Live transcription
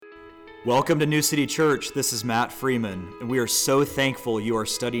Welcome to New City Church. This is Matt Freeman, and we are so thankful you are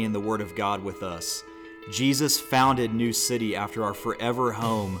studying the Word of God with us. Jesus founded New City after our forever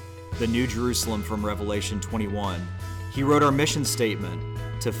home, the New Jerusalem from Revelation 21. He wrote our mission statement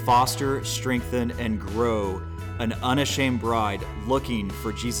to foster, strengthen, and grow an unashamed bride looking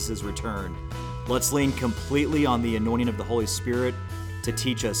for Jesus' return. Let's lean completely on the anointing of the Holy Spirit to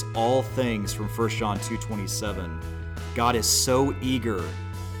teach us all things from 1 John 2:27. God is so eager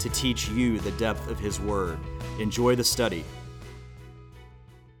to teach you the depth of His Word. Enjoy the study.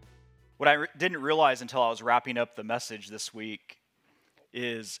 What I didn't realize until I was wrapping up the message this week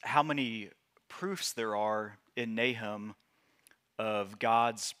is how many proofs there are in Nahum of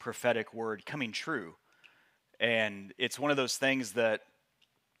God's prophetic word coming true. And it's one of those things that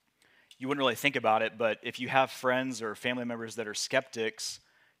you wouldn't really think about it, but if you have friends or family members that are skeptics,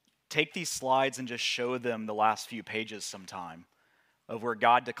 take these slides and just show them the last few pages sometime of where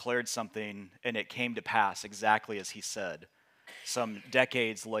God declared something and it came to pass exactly as He said some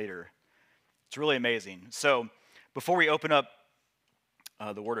decades later. It's really amazing. So before we open up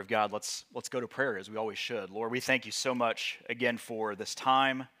the Word of God, let's go to prayer as we always should. Lord, we thank you so much again for this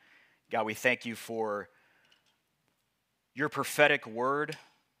time. God, we thank you for your prophetic word.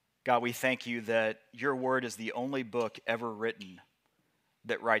 God, we thank you that your word is the only book ever written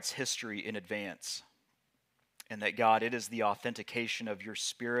that writes history in advance. And that, God, it is the authentication of your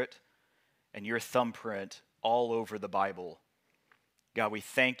Spirit and your thumbprint all over the Bible. God, we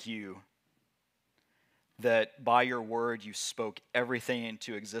thank you that by your word you spoke everything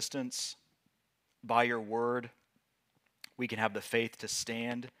into existence. By your word we can have the faith to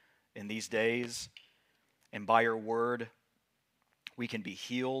stand in these days. And by your word we can be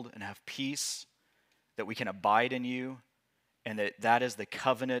healed and have peace, that we can abide in you, and that is the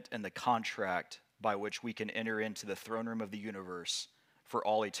covenant and the contract by which we can enter into the throne room of the universe for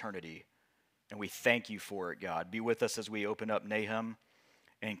all eternity. And we thank you for it, God. Be with us as we open up Nahum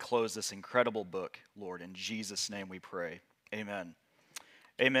and close this incredible book, Lord. In Jesus' name we pray. Amen.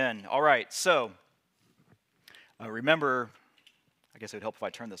 Amen. All right, so remember, I guess it would help if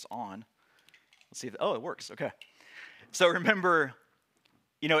I turn this on. Let's see if, it works, okay. So remember,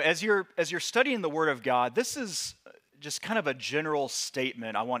 as you're studying the Word of God, this is just kind of a general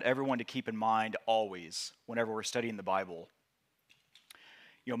statement I want everyone to keep in mind always whenever we're studying the Bible.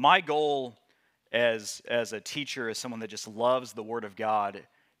 My goal as a teacher, as someone that just loves the Word of God,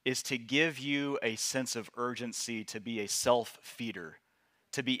 is to give you a sense of urgency to be a self-feeder,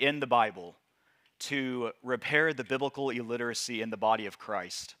 to be in the Bible, to repair the biblical illiteracy in the body of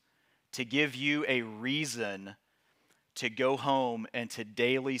Christ, to give you a reason to go home and to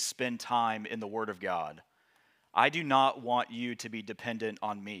daily spend time in the Word of God. I do not want you to be dependent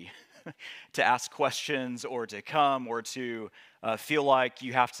on me to ask questions or to come or to feel like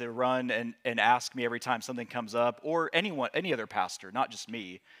you have to run and ask me every time something comes up, or anyone, any other pastor, not just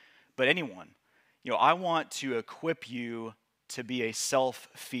me, but anyone. I want to equip you to be a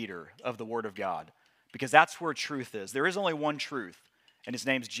self-feeder of the Word of God, because that's where truth is. There is only one truth, and His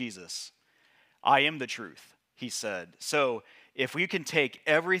name's Jesus. I am the truth, He said. So if we can take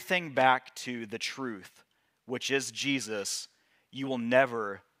everything back to the truth, which is Jesus, you will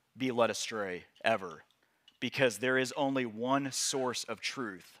never be led astray, ever, because there is only one source of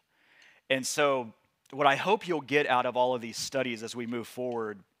truth. And so what I hope you'll get out of all of these studies as we move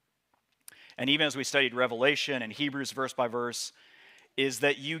forward, and even as we studied Revelation and Hebrews verse by verse, is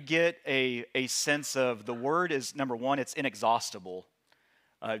that you get a sense of the Word is, number one, it's inexhaustible.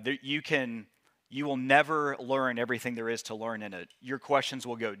 You will never learn everything there is to learn in it. Your questions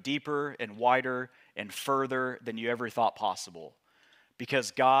will go deeper and wider and further than you ever thought possible.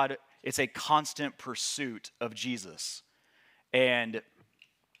 Because God, it's a constant pursuit of Jesus. And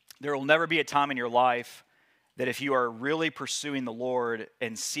there will never be a time in your life that if you are really pursuing the Lord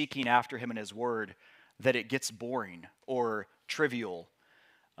and seeking after Him and His Word, that it gets boring or trivial.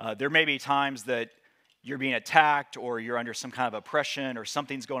 There may be times that you're being attacked or you're under some kind of oppression or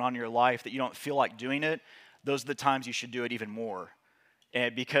something's going on in your life that you don't feel like doing it. Those are the times you should do it even more.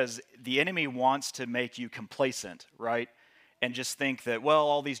 And because the enemy wants to make you complacent, right? And just think that, well,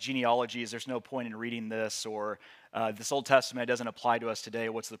 all these genealogies, there's no point in reading this, or this Old Testament doesn't apply to us today.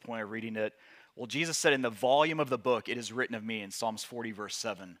 What's the point of reading it? Well, Jesus said in the volume of the book, it is written of me in Psalms 40, verse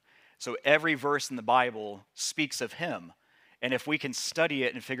 7. So every verse in the Bible speaks of Him. And if we can study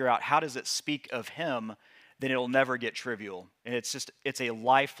it and figure out how does it speak of Him, then it'll never get trivial. And it's a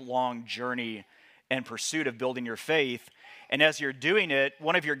lifelong journey and pursuit of building your faith. And as you're doing it,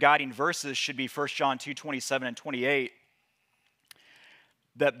 one of your guiding verses should be 1 John 2:27 and 28.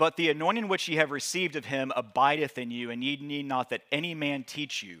 But the anointing which ye have received of Him abideth in you, and ye need not that any man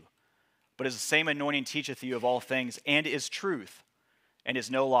teach you. But as the same anointing teacheth you of all things, and is truth, and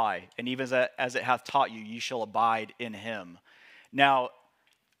is no lie, and even as it hath taught you, ye shall abide in him. Now,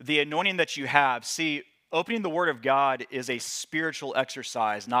 the anointing that you have, see, opening the Word of God is a spiritual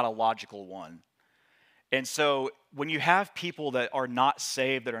exercise, not a logical one. And so when you have people that are not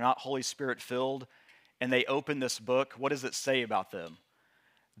saved, that are not Holy Spirit filled, and they open this book, what does it say about them?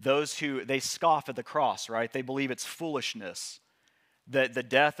 Those who, they scoff at the cross, right? They believe it's foolishness. That the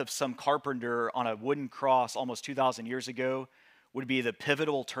death of some carpenter on a wooden cross almost 2,000 years ago would be the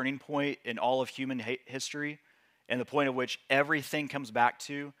pivotal turning point in all of human history, and the point at which everything comes back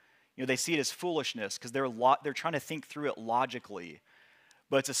to. They see it as foolishness because they're trying to think through it logically.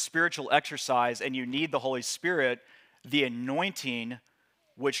 But it's a spiritual exercise, and you need the Holy Spirit, the anointing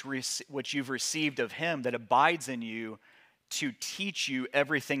which you've received of him that abides in you to teach you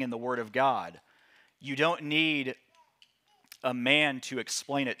everything in the Word of God. You don't need a man to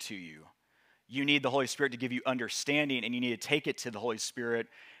explain it to you. You need the Holy Spirit to give you understanding, and you need to take it to the Holy Spirit.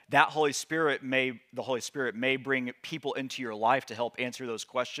 The Holy Spirit may bring people into your life to help answer those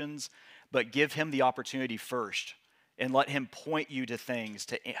questions, but give him the opportunity first and let him point you to things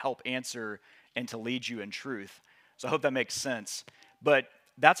to help answer and to lead you in truth. So I hope that makes sense. But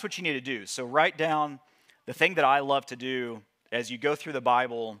that's what you need to do. So write down the thing that I love to do as you go through the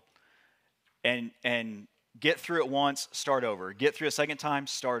Bible and get through it once, start over. Get through a second time,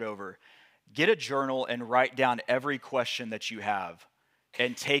 start over. Get a journal and write down every question that you have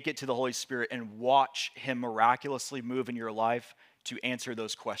and take it to the Holy Spirit and watch him miraculously move in your life to answer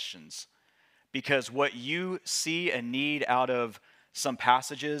those questions. Because what you see and need out of some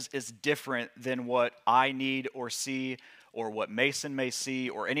passages is different than what I need or see, or what Mason may see,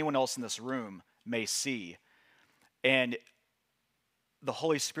 or anyone else in this room may see. And the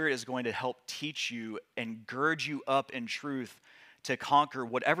Holy Spirit is going to help teach you and gird you up in truth to conquer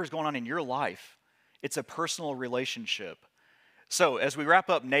whatever's going on in your life. It's a personal relationship. So as we wrap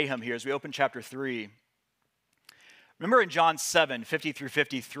up Nahum here, as we open chapter 3, remember in John 7, 50 through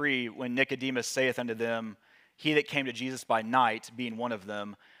 53, when Nicodemus saith unto them, he that came to Jesus by night, being one of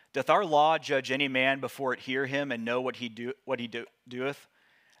them, doth our law judge any man before it hear him and know what he doeth?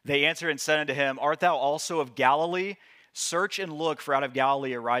 They answered and said unto him, art thou also of Galilee? Search and look, for out of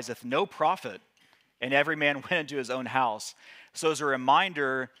Galilee ariseth no prophet. And every man went into his own house. So as a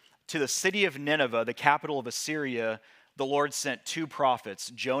reminder, to the city of Nineveh, the capital of Assyria, the Lord sent two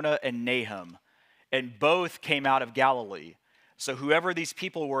prophets, Jonah and Nahum, and both came out of Galilee. So whoever these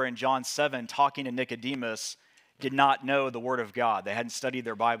people were in John 7 talking to Nicodemus did not know the Word of God. They hadn't studied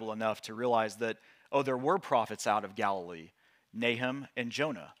their Bible enough to realize that, there were prophets out of Galilee, Nahum and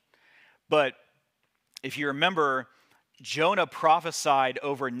Jonah. But if you remember, Jonah prophesied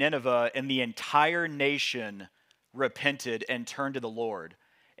over Nineveh, and the entire nation repented and turned to the Lord.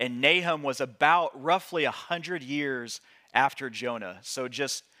 And Nahum was about roughly 100 years after Jonah. So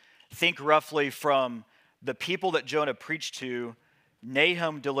just think roughly from the people that Jonah preached to,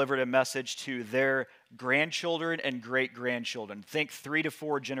 Nahum delivered a message to their grandchildren and great-grandchildren. Think 3 to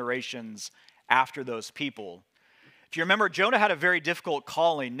 4 generations after those people. If you remember, Jonah had a very difficult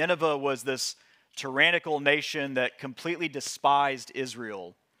calling. Nineveh was this tyrannical nation that completely despised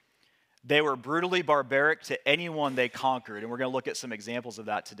Israel. They were brutally barbaric to anyone they conquered, and we're going to look at some examples of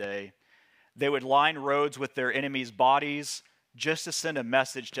that today. They would line roads with their enemies' bodies just to send a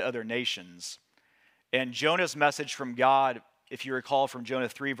message to other nations. And Jonah's message from God, if you recall from Jonah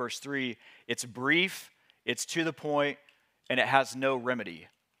 3, verse 3, it's brief, it's to the point, and it has no remedy,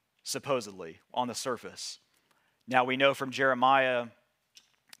 supposedly, on the surface. Now we know from Jeremiah,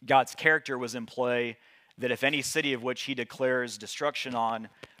 God's character was in play, that if any city of which he declares destruction on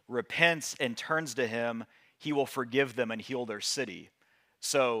repents and turns to him, he will forgive them and heal their city.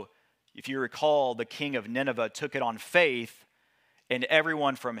 So, if you recall, the king of Nineveh took it on faith, and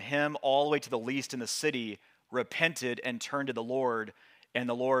everyone from him all the way to the least in the city repented and turned to the Lord, and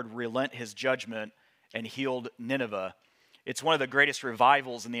the Lord relent his judgment and healed Nineveh. It's one of the greatest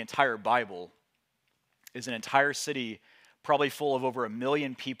revivals in the entire Bible, is an entire city probably full of over 1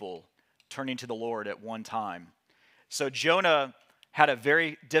 million people turning to the Lord at one time. So Jonah had a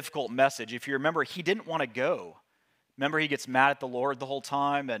very difficult message. If you remember, he didn't want to go. Remember, he gets mad at the Lord the whole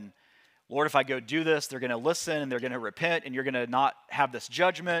time, and Lord, if I go do this, they're going to listen, and they're going to repent, and you're going to not have this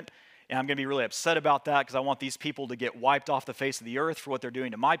judgment, and I'm going to be really upset about that because I want these people to get wiped off the face of the earth for what they're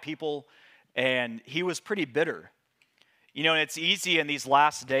doing to my people. And he was pretty bitter. And it's easy in these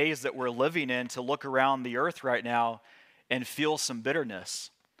last days that we're living in to look around the earth right now and feel some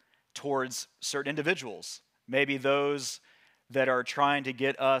bitterness towards certain individuals. Maybe those that are trying to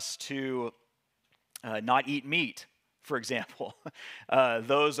get us to not eat meat for example.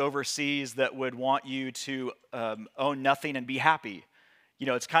 Those overseas that would want you to own nothing and be happy.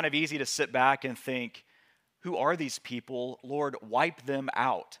 It's kind of easy to sit back and think, who are these people? Lord, wipe them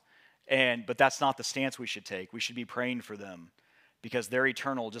out. But that's not the stance we should take. We should be praying for them because they're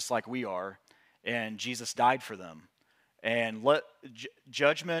eternal just like we are, and Jesus died for them. And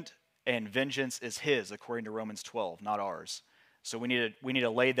judgment and vengeance is his, according to Romans 12, not ours. So we need to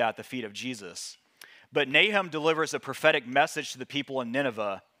lay that at the feet of Jesus. But Nahum delivers a prophetic message to the people in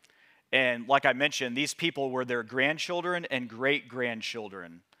Nineveh. And like I mentioned, these people were their grandchildren and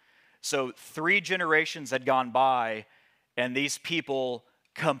great-grandchildren. So 3 generations had gone by, and these people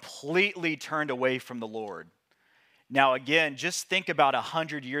completely turned away from the Lord. Now again, just think about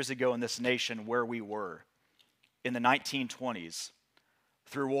 100 years ago in this nation where we were. In the 1920s,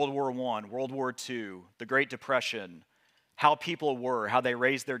 through World War I, World War II, the Great Depression, how people were, how they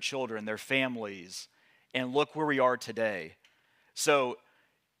raised their children, their families, and look where we are today. So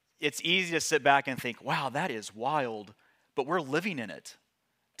it's easy to sit back and think, wow, that is wild, but we're living in it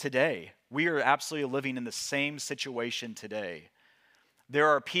today. We are absolutely living in the same situation today. There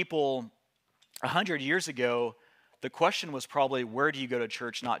are people, 100 years ago, the question was probably, where do you go to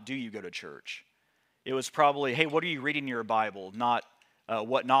church, not do you go to church? It was probably, hey, what are you reading in your Bible, not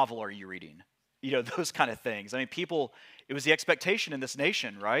what novel are you reading? Those kind of things. I mean, people, it was the expectation in this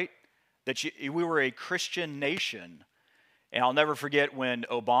nation, right? That we were a Christian nation. And I'll never forget when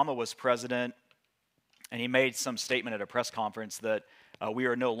Obama was president, and he made some statement at a press conference that we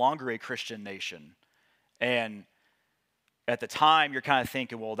are no longer a Christian nation. And at the time, you're kind of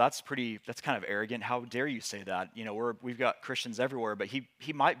thinking, well, that's kind of arrogant. How dare you say that? We've got Christians everywhere, but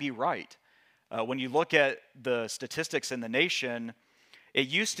he might be right. When you look at the statistics in the nation, it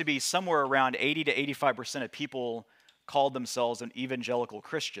used to be somewhere around 80 to 85% of people called themselves an evangelical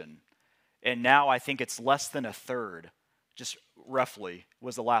Christian. And now I think it's less than a third, just roughly,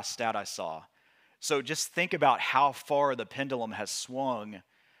 was the last stat I saw. So just think about how far the pendulum has swung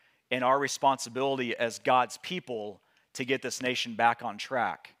and our responsibility as God's people to get this nation back on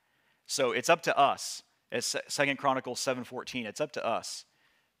track. So it's up to us, as 2 Chronicles 7:14, it's up to us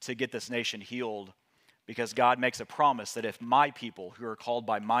to get this nation healed, because God makes a promise that if my people who are called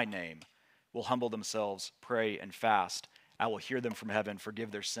by my name will humble themselves, pray, and fast, I will hear them from heaven,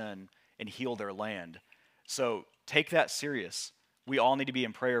 forgive their sin, and heal their land. So take that serious. We all need to be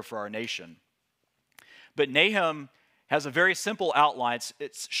in prayer for our nation. But Nahum has a very simple outline.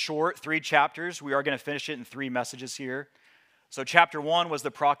 It's short, 3 chapters. We are going to finish it in 3 messages here. So chapter 1 was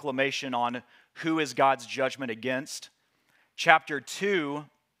the proclamation on who is God's judgment against. Chapter 2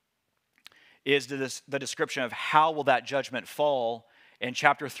 is the description of how will that judgment fall. And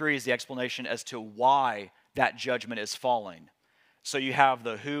chapter 3 is the explanation as to why that judgment is falling. So you have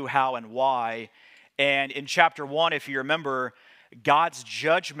the who, how, and why. And in chapter 1, if you remember, God's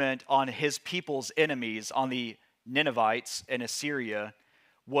judgment on his people's enemies, on the Ninevites and Assyria,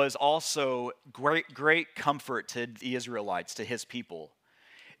 was also great comfort to the Israelites, to his people.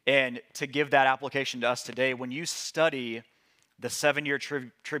 And to give that application to us today, when you study the 7-year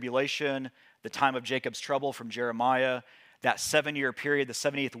tribulation, the time of Jacob's trouble from Jeremiah, that 7-year period, the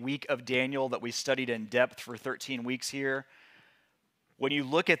 70th week of Daniel that we studied in depth for 13 weeks here, when you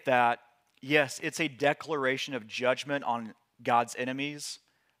look at that, yes, it's a declaration of judgment on God's enemies,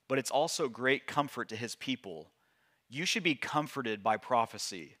 but it's also great comfort to his people. You should be comforted by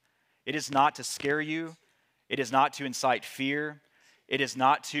prophecy. It is not to scare you. It is not to incite fear. It is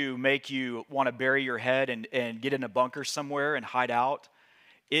not to make you want to bury your head and get in a bunker somewhere and hide out.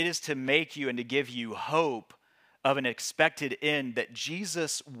 It is to make you and to give you hope of an expected end, that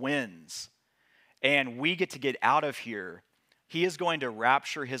Jesus wins and we get to get out of here. He is going to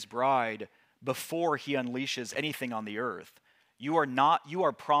rapture his bride before he unleashes anything on the earth. You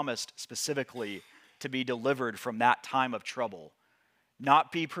are promised specifically to be delivered from that time of trouble.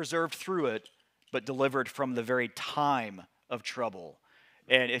 Not be preserved through it, but delivered from the very time of trouble.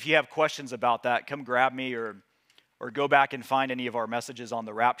 And if you have questions about that, come grab me or go back and find any of our messages on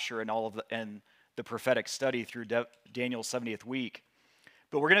the rapture and the prophetic study through Daniel's 70th week.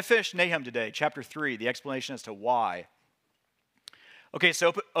 But we're going to finish Nahum today, chapter 3, the explanation as to why. Okay,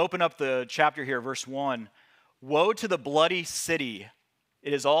 so open up the chapter here, verse 1. Woe to the bloody city!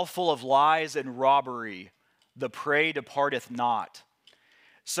 It is all full of lies and robbery. The prey departeth not.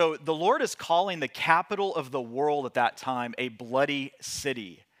 So the Lord is calling the capital of the world at that time a bloody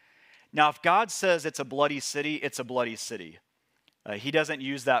city. Now, if God says it's a bloody city, it's a bloody city. He doesn't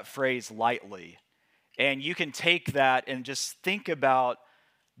use that phrase lightly. And you can take that and just think about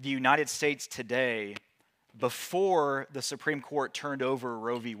the United States today before the Supreme Court turned over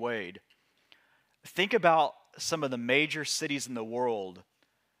Roe v. Wade. Think about some of the major cities in the world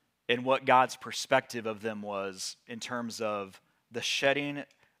and what God's perspective of them was in terms of the shedding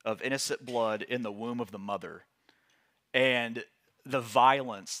of innocent blood in the womb of the mother and the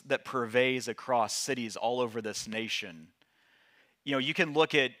violence that pervades across cities all over this nation. You know, you can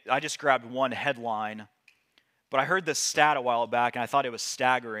look at, I just grabbed one headline, but I heard this stat a while back and I thought it was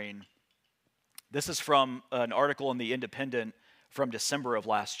staggering. This is from an article in The Independent from December of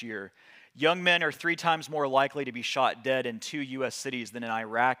last year. Young men are 3 times more likely to be shot dead in 2 U.S. cities than in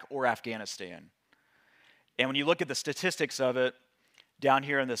Iraq or Afghanistan. And when you look at the statistics of it, down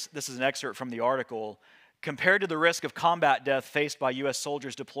here in this is an excerpt from the article, compared to the risk of combat death faced by U.S.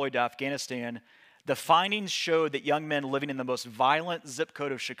 soldiers deployed to Afghanistan, the findings showed that young men living in the most violent zip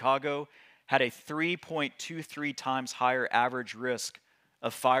code of Chicago had a 3.23 times higher average risk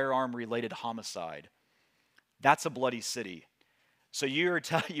of firearm-related homicide. That's a bloody city. So you're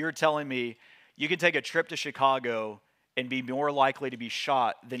telling me you can take a trip to Chicago and be more likely to be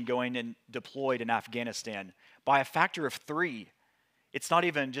shot than going and deployed in Afghanistan by a factor of 3. It's not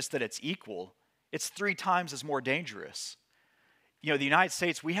even just that it's equal. It's 3 times as more dangerous. You know, the United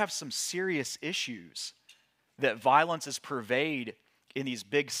States, we have some serious issues that violence is pervade in these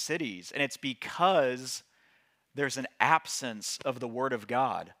big cities. And it's because there's an absence of the Word of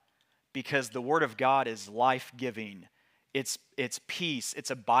God. Because the Word of God is life-giving. It's peace.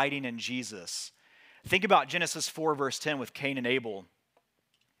 It's abiding in Jesus. Think about Genesis 4, verse 10 with Cain and Abel.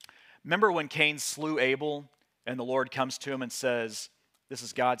 Remember when Cain slew Abel and the Lord comes to him and says, this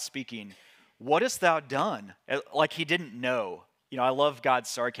is God speaking, "What hast thou done?" Like he didn't know. You know, I love God's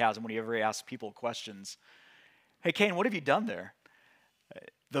sarcasm whenever he asks people questions. Hey, Cain, what have you done there?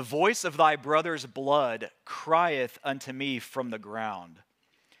 "The voice of thy brother's blood crieth unto me from the ground."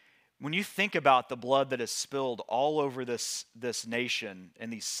 When you think about the blood that is spilled all over this nation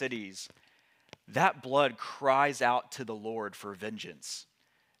and these cities, that blood cries out to the Lord for vengeance.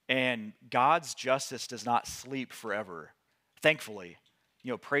 And God's justice does not sleep forever, thankfully.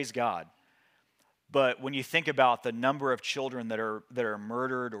 You know, praise God. But when you think about the number of children that are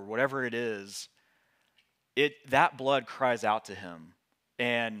murdered or whatever it is, that blood cries out to him.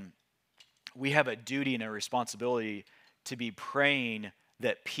 And we have a duty and a responsibility to be praying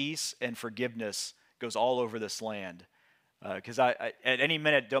that peace and forgiveness goes all over this land. Because at any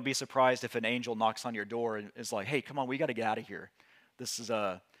minute, don't be surprised if an angel knocks on your door and is like, "Hey, come on, we got to get out of here.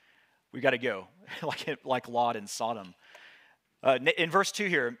 We got to go," like Lot and Sodom. In verse 2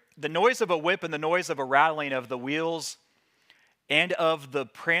 here, "The noise of a whip and the noise of a rattling of the wheels and of the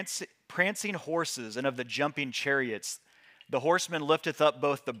prancing horses and of the jumping chariots. The horseman lifteth up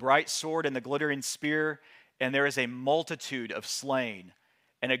both the bright sword and the glittering spear, and there is a multitude of slain,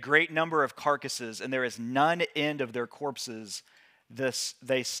 and a great number of carcasses, and there is none end of their corpses.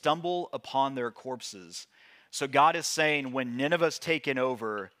 They stumble upon their corpses." So God is saying when Nineveh's taken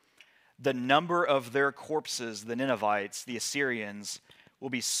over, the number of their corpses, the Ninevites, the Assyrians, will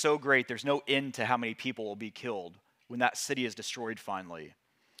be so great there's no end to how many people will be killed when that city is destroyed finally.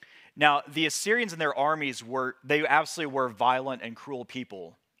 Now, the Assyrians and their armies they absolutely were violent and cruel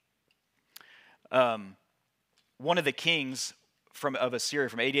people. One of the kings of Assyria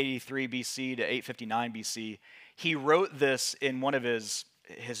from 883 BC to 859 BC, he wrote this in one of his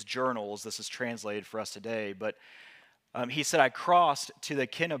journals. This is translated for us today, but he said, "I crossed to the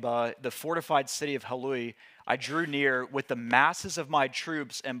Kineba, the fortified city of Halui. I drew near with the masses of my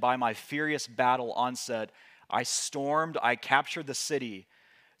troops, and by my furious battle onset, I stormed, I captured the city.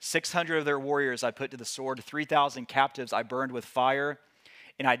 600 of their warriors I put to the sword, 3,000 captives I burned with fire,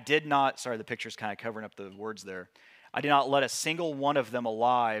 and I did not," sorry, the picture's kind of covering up the words there, "I did not let a single one of them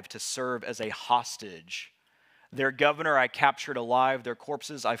alive to serve as a hostage. Their governor I captured alive, their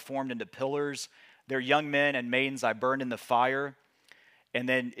corpses I formed into pillars, their young men and maidens I burned in the fire." And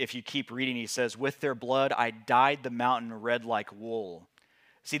then if you keep reading, he says, "With their blood I dyed the mountain red like wool."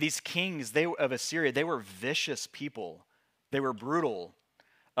 See, these kings of Assyria, they were vicious people. They were brutal.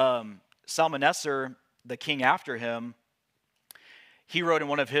 Salmaneser, the king after him, he wrote in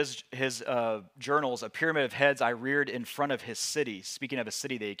one of his journals, "A pyramid of heads I reared in front of his city," speaking of a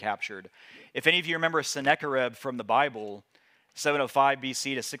city they captured. If any of you remember Sennacherib from the Bible, 705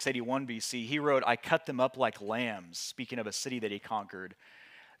 BC to 681 BC, he wrote, "I cut them up like lambs," speaking of a city that he conquered.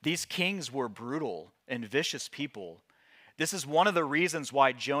 These kings were brutal and vicious people. This is one of the reasons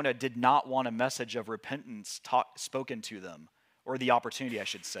why Jonah did not want a message of repentance spoken to them, or the opportunity, I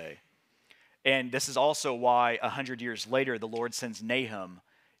should say. And this is also why 100 years later, the Lord sends Nahum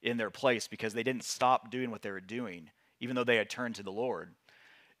in their place, because they didn't stop doing what they were doing, even though they had turned to the Lord.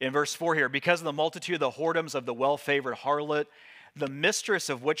 In verse 4 here, "Because of the multitude of the whoredoms of the well-favored harlot, the mistress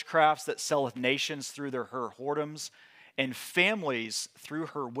of witchcrafts that selleth nations through her whoredoms, and families through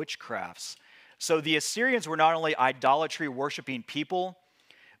her witchcrafts. So the Assyrians were not only idolatry-worshiping people,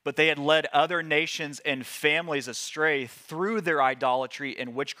 but they had led other nations and families astray through their idolatry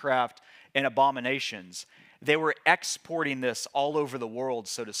and witchcraft and abominations. They were exporting this all over the world,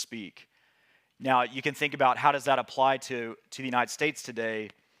 so to speak. Now, you can think about how does that apply to the United States today.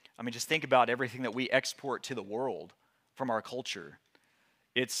 I mean, just think about everything that we export to the world from our culture.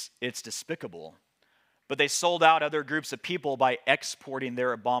 It's despicable. But they sold out other groups of people by exporting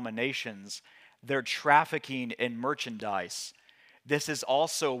their abominations, their trafficking in merchandise. This is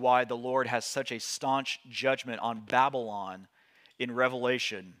also why the Lord has such a staunch judgment on Babylon in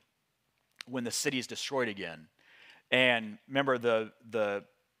Revelation when the city is destroyed again. And remember, the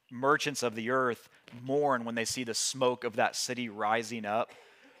merchants of the earth mourn when they see the smoke of that city rising up.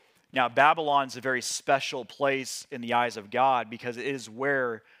 Now, Babylon's a very special place in the eyes of God because it is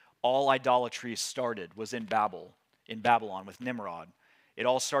where all idolatry started, was in Babylon with Nimrod. It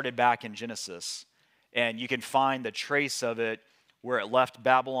all started back in Genesis. And you can find the trace of it where it left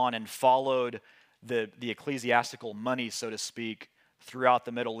Babylon and followed the ecclesiastical money, so to speak, throughout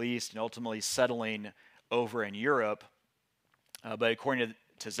the Middle East and ultimately settling over in Europe. But according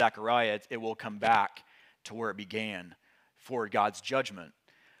to Zechariah, it will come back to where it began for God's judgment.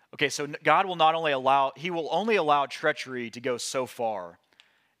 Okay, so God will He will only allow treachery to go so far.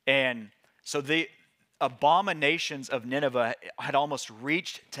 And so the abominations of Nineveh had almost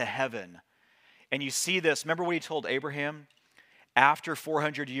reached to heaven. And you see this, remember what he told Abraham? After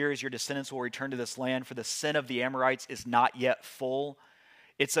 400 years, your descendants will return to this land, for the sin of the Amorites is not yet full.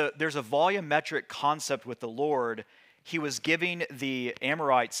 There's a volumetric concept with the Lord. He was giving the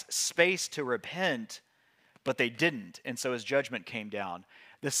Amorites space to repent, but they didn't, and so his judgment came down.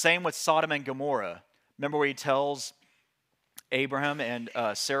 The same with Sodom and Gomorrah. Remember where he tells Abraham and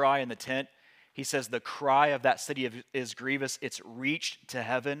Sarai in the tent? He says, the cry of that city is grievous. It's reached to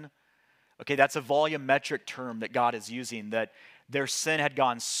heaven. Okay, that's a volumetric term that God is using, that their sin had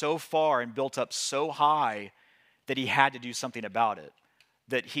gone so far and built up so high that he had to do something about it,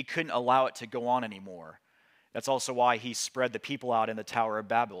 that he couldn't allow it to go on anymore. That's also why he spread the people out in the Tower of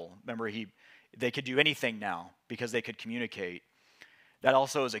Babel. Remember, they could do anything now because they could communicate. That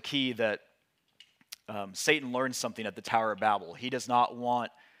also is a key that Satan learned something at the Tower of Babel. He does not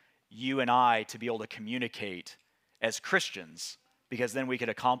want you and I to be able to communicate as Christians, because then we could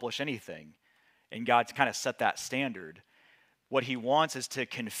accomplish anything. And God's kind of set that standard. What he wants is to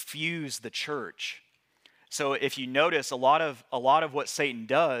confuse the church. So if you notice, a lot of what Satan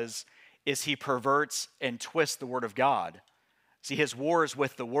does is he perverts and twists the word of God. See, his war is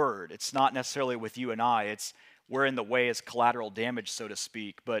with the word. It's not necessarily with you and I. We're in the way as collateral damage, so to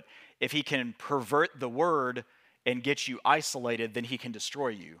speak. But if he can pervert the word and get you isolated, then he can destroy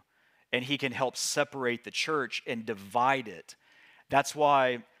you. And he can help separate the church and divide it. That's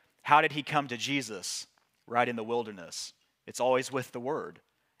why, how did he come to Jesus right in the wilderness? It's always with the word.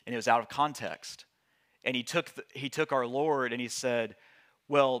 And it was out of context. And he took our Lord and he said,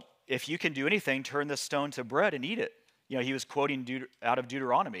 well, if you can do anything, turn this stone to bread and eat it. You know, he was quoting out of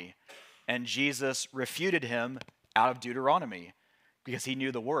Deuteronomy. And Jesus refuted him out of Deuteronomy because he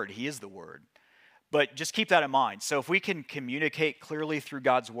knew the word. He is the word. But just keep that in mind. So if we can communicate clearly through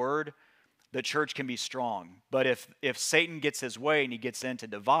God's word, the church can be strong. But if Satan gets his way and he gets in to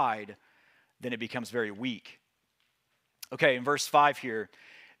divide, then it becomes very weak. Okay, in verse 5 here,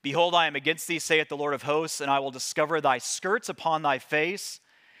 behold, I am against thee, saith the Lord of hosts, and I will discover thy skirts upon thy face,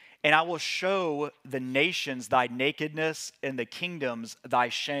 and I will show the nations thy nakedness and the kingdoms thy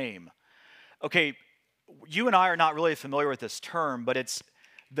shame. Okay, you and I are not really familiar with this term, but it's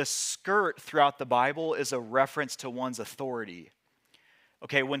the skirt throughout the Bible is a reference to one's authority.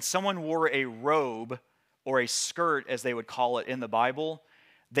 Okay, when someone wore a robe or a skirt, as they would call it in the Bible,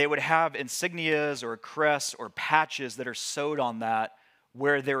 they would have insignias or crests or patches that are sewed on that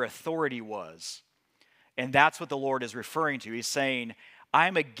where their authority was. And that's what the Lord is referring to. He's saying,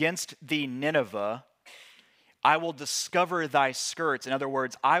 I'm against thee, Nineveh. I will discover thy skirts. In other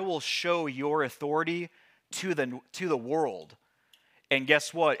words, I will show your authority to the world. And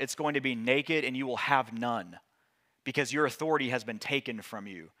guess what? It's going to be naked and you will have none because your authority has been taken from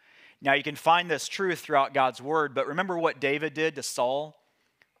you. Now, you can find this truth throughout God's word, but remember what David did to Saul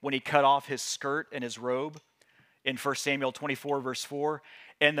when he cut off his skirt and his robe? In 1 Samuel 24, verse 4,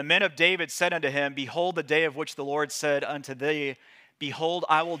 and the men of David said unto him, behold, the day of which the Lord said unto thee, behold,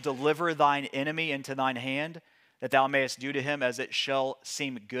 I will deliver thine enemy into thine hand, that thou mayest do to him as it shall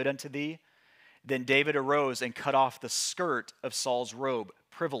seem good unto thee. Then David arose and cut off the skirt of Saul's robe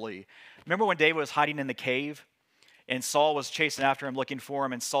privily. Remember when David was hiding in the cave? And Saul was chasing after him, looking for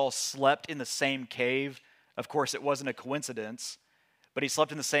him, and Saul slept in the same cave. Of course, it wasn't a coincidence, but he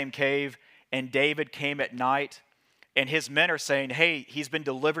slept in the same cave, and David came at night, and his men are saying, hey, he's been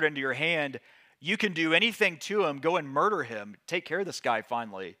delivered into your hand. You can do anything to him. Go and murder him. Take care of this guy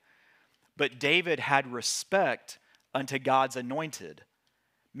finally. But David had respect unto God's anointed.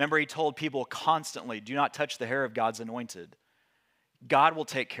 Remember, he told people constantly, do not touch the hair of God's anointed. God will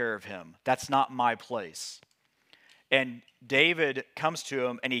take care of him. That's not my place. And David comes to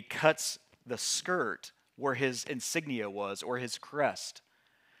him and he cuts the skirt where his insignia was, or his crest.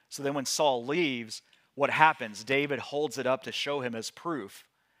 So then when Saul leaves, what happens? David holds it up to show him as proof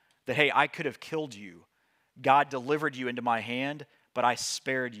that, hey, I could have killed you. God delivered you into my hand, but I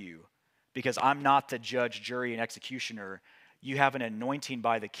spared you because I'm not the judge, jury, and executioner. You have an anointing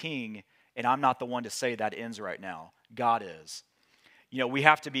by the king, and I'm not the one to say that ends right now. God is. You know, we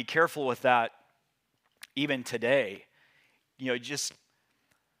have to be careful with that even today. You know, just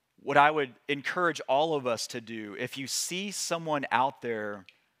what I would encourage all of us to do, if you see someone out there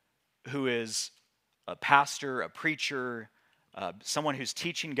who is a pastor, a preacher, someone who's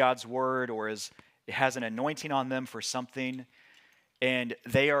teaching God's word or has an anointing on them for something, and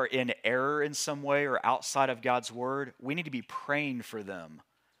they are in error in some way or outside of God's word, we need to be praying for them.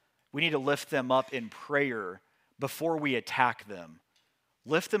 We need to lift them up in prayer before we attack them.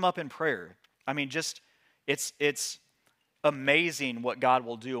 Lift them up in prayer. I mean, just, it's amazing what God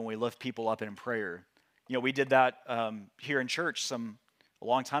will do when we lift people up in prayer. You know, we did that here in church a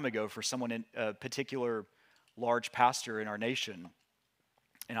long time ago for someone in a particular large pastor in our nation.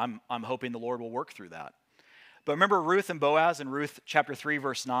 And I'm hoping the Lord will work through that. But remember Ruth and Boaz in Ruth chapter 3,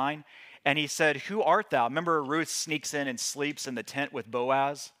 verse 9? And he said, who art thou? Remember Ruth sneaks in and sleeps in the tent with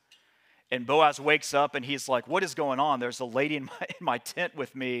Boaz? And Boaz wakes up and he's like, what is going on? There's a lady in my tent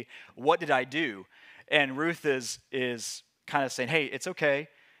with me. What did I do? And Ruth is kind of saying, hey, it's okay.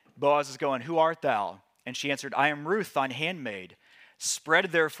 Boaz is going, who art thou? And she answered, I am Ruth, thine handmaid.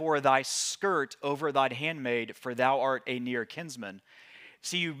 Spread therefore thy skirt over thine handmaid, for thou art a near kinsman.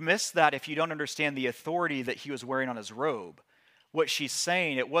 See, you miss that if you don't understand the authority that he was wearing on his robe. What she's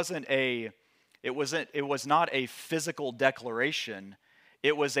saying, it was not a physical declaration.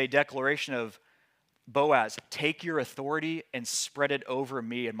 It was a declaration of, Boaz, take your authority and spread it over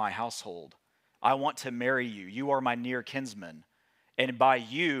me and my household. I want to marry you. You are my near kinsman. And by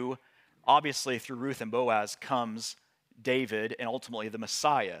you, obviously through Ruth and Boaz comes David and ultimately the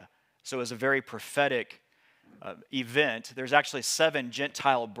Messiah. So it was a very prophetic event. There's actually 7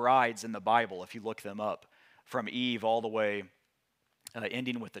 Gentile brides in the Bible, if you look them up, from Eve all the way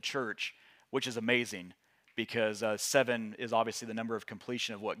ending with the church, which is amazing because 7 is obviously the number of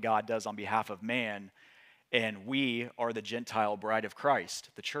completion of what God does on behalf of man, and we are the Gentile bride of Christ,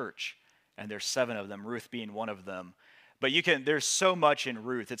 the church, and there's 7 of them, Ruth being one of them. But there's so much in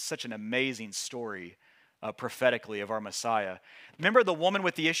Ruth. It's such an amazing story prophetically of our Messiah. Remember the woman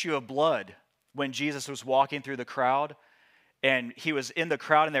with the issue of blood when Jesus was walking through the crowd, and he was in the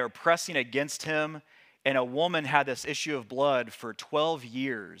crowd and they were pressing against him, and a woman had this issue of blood for 12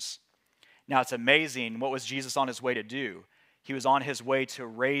 years. Now it's amazing. What was Jesus on his way to do? He was on his way to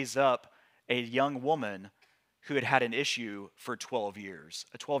raise up a young woman who had had an issue for 12 years,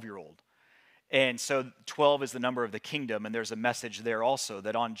 a 12-year-old. And so 12 is the number of the kingdom, and there's a message there also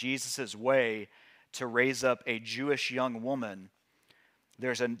that on Jesus' way to raise up a Jewish young woman,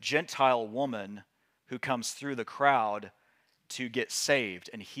 there's a Gentile woman who comes through the crowd to get saved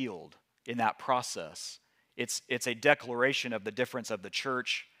and healed in that process. It's a declaration of the difference of the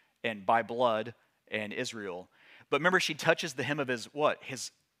church and by blood and Israel. But remember, she touches the hem of his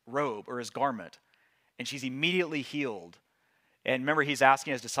robe or his garment, and she's immediately healed. And remember, he's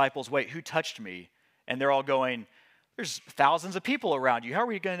asking his disciples, wait, who touched me? And they're all going, there's thousands of people around you. How are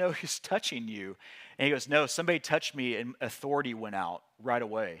we going to know who's touching you? And he goes, no, somebody touched me, and authority went out right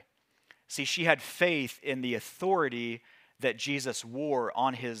away. See, she had faith in the authority that Jesus wore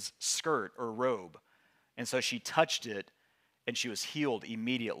on his skirt or robe. And so she touched it, and she was healed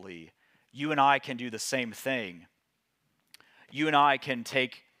immediately. You and I can do the same thing. You and I can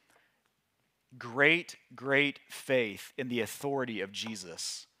take great, great faith in the authority of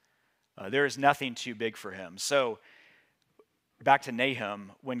Jesus. There is nothing too big for him. So, back to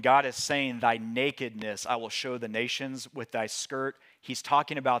Nahum, when God is saying, thy nakedness I will show the nations with thy skirt, he's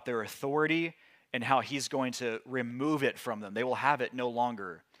talking about their authority and how he's going to remove it from them. They will have it no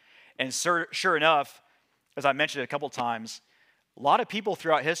longer. And sure enough, as I mentioned a couple times, a lot of people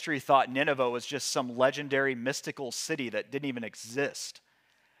throughout history thought Nineveh was just some legendary mystical city that didn't even exist.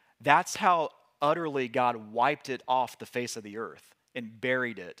 That's how utterly God wiped it off the face of the earth and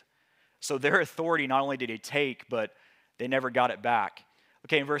buried it. So their authority not only did he take, but they never got it back.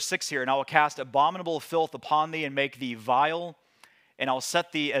 Okay, in verse 6 here, and I will cast abominable filth upon thee and make thee vile, and I'll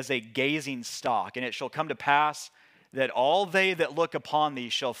set thee as a gazing stock. And it shall come to pass that all they that look upon thee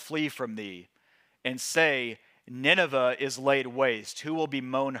shall flee from thee, and say, Nineveh is laid waste. Who will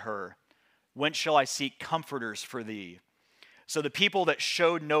bemoan her? Whence shall I seek comforters for thee? So the people that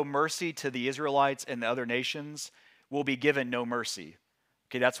showed no mercy to the Israelites and the other nations will be given no mercy.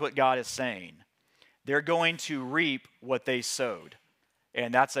 Okay, that's what God is saying. They're going to reap what they sowed.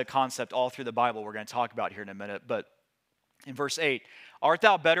 And that's a concept all through the Bible we're going to talk about here in a minute. But in verse 8, art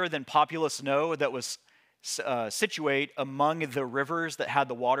thou better than populous No that was situate among the rivers that had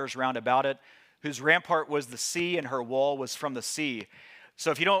the waters round about it, whose rampart was the sea and her wall was from the sea? So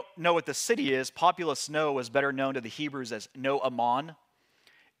if you don't know what the city is, populous No was better known to the Hebrews as No Ammon.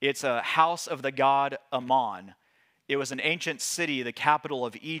 It's a house of the god Ammon. It was an ancient city, the capital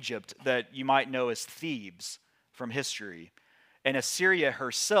of Egypt, that you might know as Thebes from history. And Assyria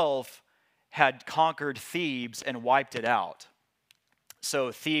herself had conquered Thebes and wiped it out.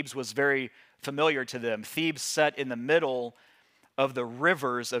 So Thebes was very familiar to them. Thebes sat in the middle of the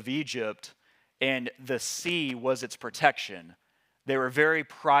rivers of Egypt, and the sea was its protection. They were very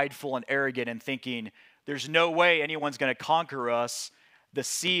prideful and arrogant in thinking, there's no way anyone's going to conquer us. The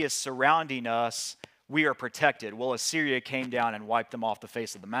sea is surrounding us. We are protected. Well, Assyria came down and wiped them off the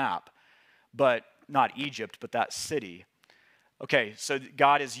face of the map. But not Egypt, but that city. Okay, so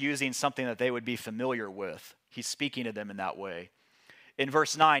God is using something that they would be familiar with. He's speaking to them in that way. In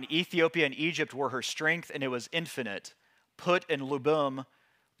verse 9, Ethiopia and Egypt were her strength, and it was infinite. Put and Lubim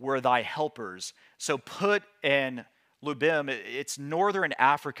were thy helpers. So Put and Lubim, it's northern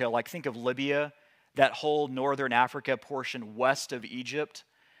Africa, like think of Libya, that whole northern Africa portion west of Egypt.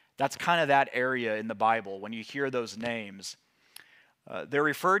 That's kind of that area in the Bible. When you hear those names, they're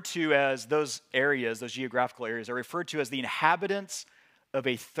referred to as those areas, those geographical areas, are referred to as the inhabitants of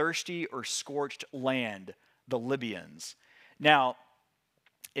a thirsty or scorched land, the Libyans. Now,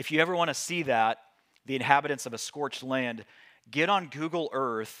 if you ever want to see that, the inhabitants of a scorched land, get on Google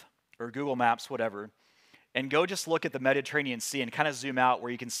Earth or Google Maps, whatever, and go just look at the Mediterranean Sea and kind of zoom out where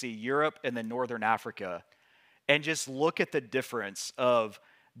you can see Europe and then northern Africa. And just look at the difference of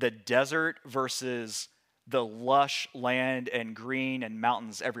the desert versus the lush land and green and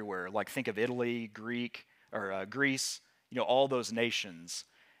mountains everywhere. Like think of Italy, Greece, all those nations.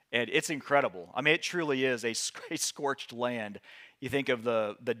 And it's incredible. I mean, it truly is a scorched land. You think of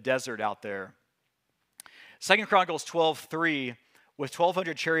the desert out there. 2 Chronicles 12:3, with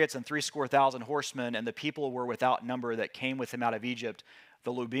 1,200 chariots and 70,000 horsemen, and the people were without number that came with him out of Egypt,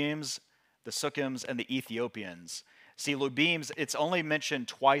 the Lubims, the Sukkims, and the Ethiopians. See, Lubims, it's only mentioned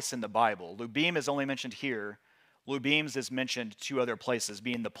twice in the Bible. Lubim is only mentioned here. Lubims is mentioned two other places,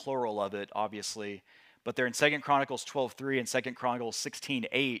 being the plural of it, obviously. But they're in 2 Chronicles 12:3 and 2 Chronicles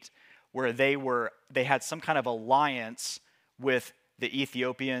 16:8, where they had some kind of alliance with the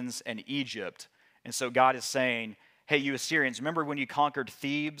Ethiopians and Egypt. And so God is saying, hey, you Assyrians, remember when you conquered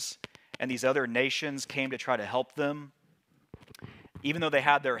Thebes and these other nations came to try to help them? Even though they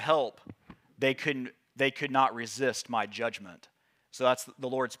had their help, they could not resist my judgment. So that's the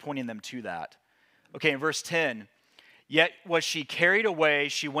Lord's pointing them to that. Okay, in verse 10, yet was she carried away,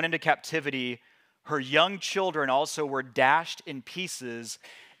 she went into captivity. Her young children also were dashed in pieces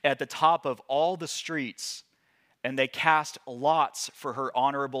at the top of all the streets, and they cast lots for her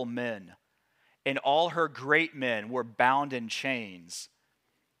honorable men. And all her great men were bound in chains.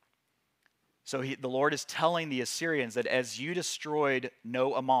 So the Lord is telling the Assyrians that as you destroyed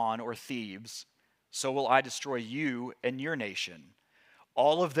No Ammon or Thebes, so will I destroy you and your nation.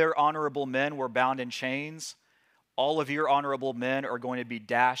 All of their honorable men were bound in chains. All of your honorable men are going to be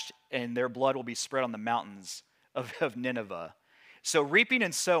dashed, and their blood will be spread on the mountains of Nineveh. So reaping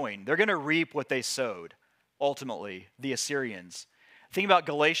and sowing, they're going to reap what they sowed, ultimately, the Assyrians. Think about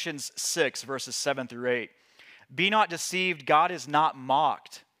Galatians 6, verses 7 through 8. Be not deceived, God is not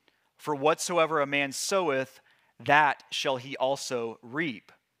mocked. For whatsoever a man soweth, that shall he also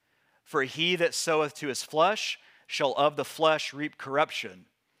reap. For he that soweth to his flesh shall of the flesh reap corruption.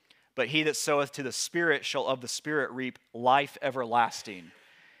 But he that soweth to the Spirit shall of the Spirit reap life everlasting.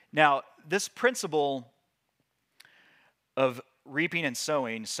 Now, this principle of reaping and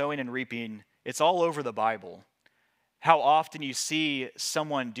sowing and reaping, it's all over the Bible. How often you see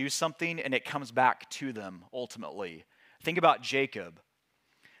someone do something and it comes back to them ultimately. Think about Jacob.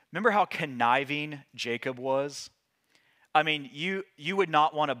 Remember how conniving Jacob was? I mean, you would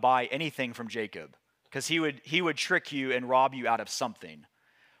not want to buy anything from Jacob because he would trick you and rob you out of something.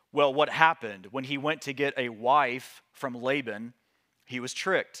 Well, what happened? When he went to get a wife from Laban, he was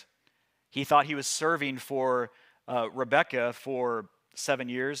tricked. He thought he was serving for Rebecca for 7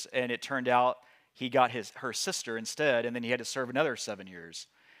 years, and it turned out he got her sister instead, and then he had to serve another 7 years.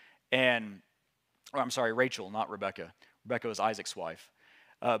 I'm sorry, Rachel, not Rebecca. Rebecca was Isaac's wife.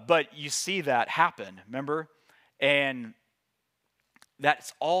 But you see that happen, remember? And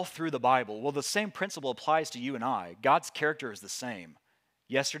that's all through the Bible. Well, the same principle applies to you and I. God's character is the same,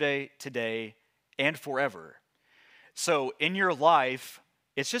 yesterday, today, and forever. So in your life,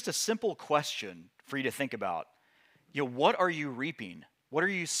 it's just a simple question for you to think about. What are you reaping? What are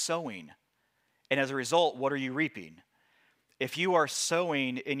you sowing? And as a result, what are you reaping? If you are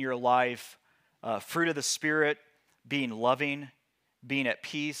sowing in your life fruit of the Spirit, being loving, being at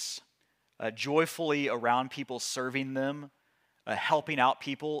peace, joyfully around people, serving them, helping out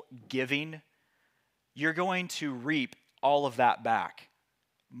people, giving, you're going to reap all of that back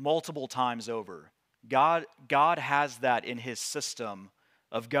multiple times over. God has that in his system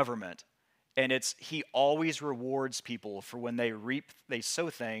of government, and he always rewards people for when they sow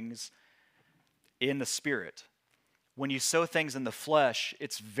things in the Spirit. When you sow things in the flesh,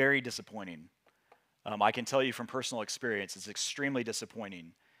 it's very disappointing. I can tell you from personal experience, it's extremely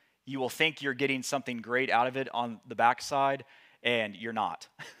disappointing. You will think you're getting something great out of it on the backside, and you're not.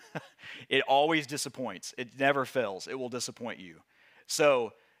 It always disappoints. It never fails. It will disappoint you.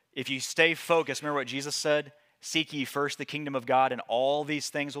 So if you stay focused, remember what Jesus said? Seek ye first the kingdom of God, and all these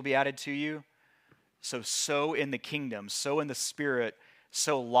things will be added to you. So sow in the kingdom, sow in the Spirit,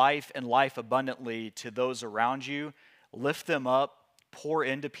 sow life and life abundantly to those around you. Lift them up, pour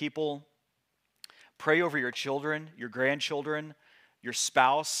into people. Pray over your children, your grandchildren, your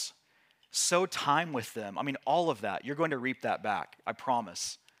spouse. Sow time with them. I mean, all of that. You're going to reap that back. I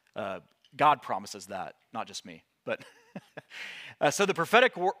promise. God promises that, not just me. But so the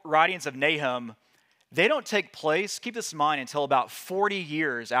prophetic writings of Nahum, they don't take place, keep this in mind, until about 40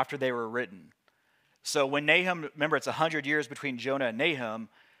 years after they were written. So when Nahum, remember it's 100 years between Jonah and Nahum,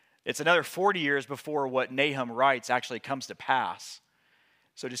 it's another 40 years before what Nahum writes actually comes to pass.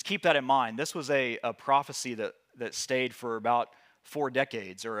 So just keep that in mind. This was a prophecy that stayed for about 4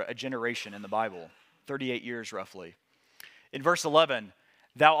 decades, or a generation in the Bible, 38 years roughly. In verse 11,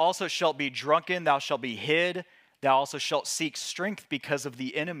 thou also shalt be drunken, thou shalt be hid, thou also shalt seek strength because of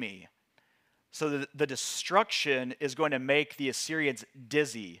the enemy. So the destruction is going to make the Assyrians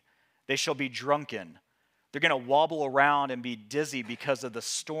dizzy. They shall be drunken. They're going to wobble around and be dizzy because of the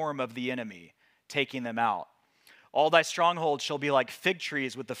storm of the enemy taking them out. All thy strongholds shall be like fig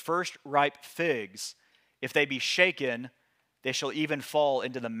trees with the first ripe figs. If they be shaken, they shall even fall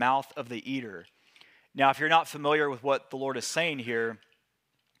into the mouth of the eater. Now, if you're not familiar with what the Lord is saying here,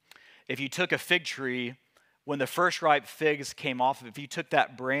 if you took a fig tree, when the first ripe figs came off, if you took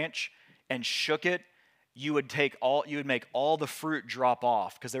that branch and shook it, you would make all the fruit drop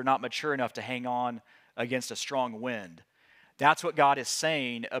off because they're not mature enough to hang on against a strong wind. That's what God is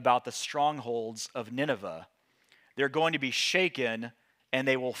saying about the strongholds of Nineveh. They're going to be shaken and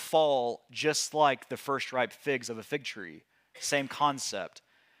they will fall just like the first ripe figs of a fig tree. Same concept.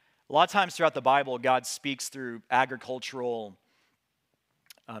 A lot of times throughout the Bible, God speaks through agricultural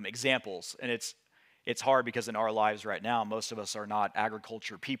examples. And it's hard because in our lives right now, most of us are not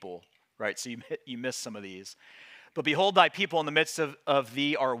agriculture people, right? So you miss some of these. But behold, thy people in the midst of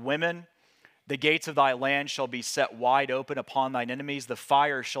thee are women. The gates of thy land shall be set wide open upon thine enemies. The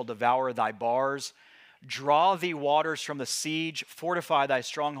fire shall devour thy bars. Draw thee waters from the siege. Fortify thy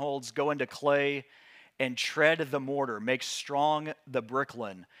strongholds. Go into clay and tread the mortar. Make strong the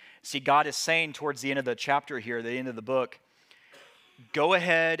bricklin. See, God is saying towards the end of the chapter here, the end of the book, go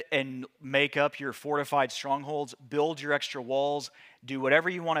ahead and make up your fortified strongholds. Build your extra walls. Do whatever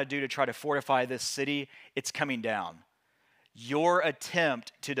you want to do to try to fortify this city. It's coming down. Your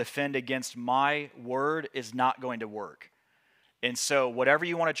attempt to defend against my word is not going to work. And so whatever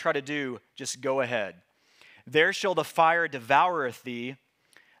you want to try to do, just go ahead. There shall the fire devoureth thee.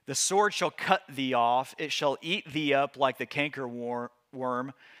 The sword shall cut thee off. It shall eat thee up like the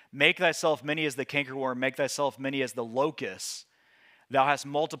cankerworm. Make thyself many as the cankerworm. Make thyself many as the locust. Thou hast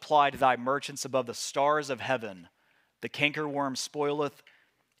multiplied thy merchants above the stars of heaven. The cankerworm spoileth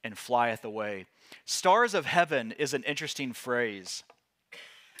and flieth away. Stars of heaven is an interesting phrase.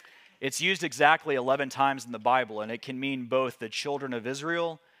 It's used exactly 11 times in the Bible, and it can mean both the children of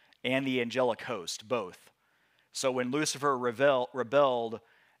Israel and the angelic host, both. So when Lucifer rebelled,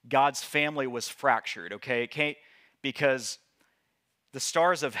 God's family was fractured, okay? Because the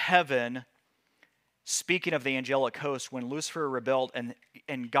stars of heaven, speaking of the angelic host, when Lucifer rebelled,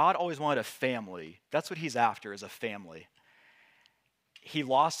 and God always wanted a family. That's what he's after, is a family. He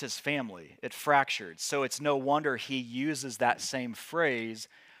lost his family. It fractured. So it's no wonder he uses that same phrase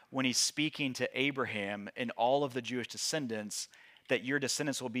when he's speaking to Abraham and all of the Jewish descendants, that your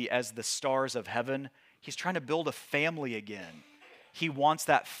descendants will be as the stars of heaven. He's trying to build a family again. He wants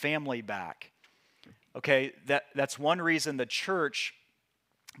that family back. Okay, that's one reason the church,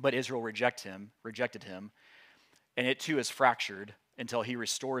 but Israel rejected him, and it too is fractured until he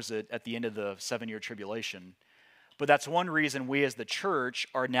restores it at the end of the 7-year tribulation. But that's one reason we as the church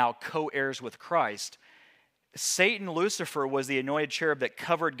are now co-heirs with Christ. Satan, Lucifer, was the anointed cherub that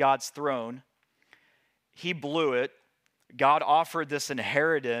covered God's throne. He blew it. God offered this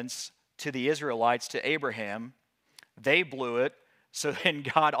inheritance to the Israelites, to Abraham. They blew it, so then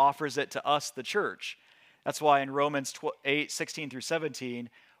God offers it to us, the church. That's why in Romans 8:16 through 17,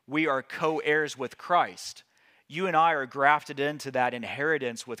 we are co-heirs with Christ. You and I are grafted into that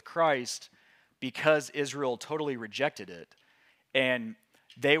inheritance with Christ because Israel totally rejected it. And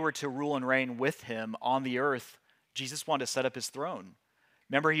they were to rule and reign with him on the earth. Jesus wanted to set up his throne.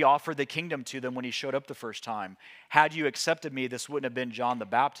 Remember, he offered the kingdom to them when he showed up the first time. Had you accepted me, this wouldn't have been John the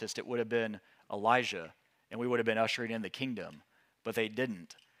Baptist. It would have been Elijah, and we would have been ushering in the kingdom. But they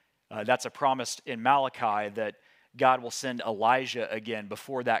didn't. That's a promise in Malachi that God will send Elijah again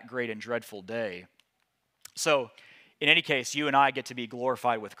before that great and dreadful day. So, in any case, you and I get to be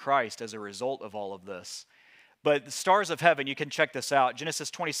glorified with Christ as a result of all of this. But the stars of heaven, you can check this out.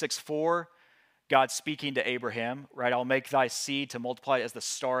 Genesis 26:4, God speaking to Abraham, right? I'll make thy seed to multiply as the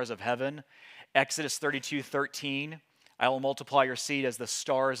stars of heaven. Exodus 32:13, I will multiply your seed as the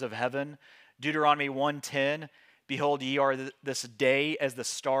stars of heaven. Deuteronomy 1:10, behold, ye are this day as the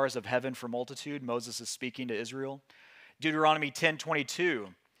stars of heaven for multitude. Moses is speaking to Israel. Deuteronomy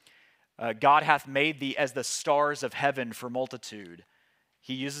 10:22, God hath made thee as the stars of heaven for multitude.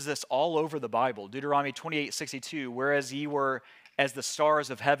 He uses this all over the Bible. Deuteronomy 28:62, whereas ye were as the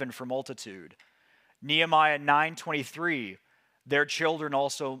stars of heaven for multitude. Nehemiah 9:23, their children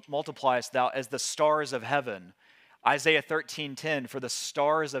also multipliest thou as the stars of heaven. Isaiah 13:10, for the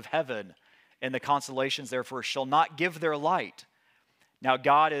stars of heaven and the constellations therefore shall not give their light. Now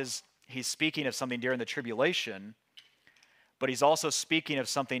he's speaking of something during the tribulation, but he's also speaking of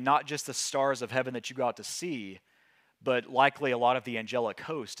something, not just the stars of heaven that you got to see, but likely a lot of the angelic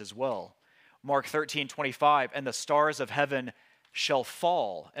host as well. Mark 13:25, and the stars of heaven shall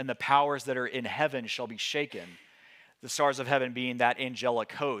fall, and the powers that are in heaven shall be shaken. The stars of heaven being that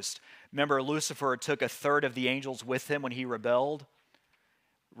angelic host. Remember, Lucifer took a third of the angels with him when he rebelled.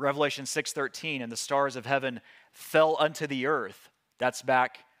 Revelation 6:13, and the stars of heaven fell unto the earth. That's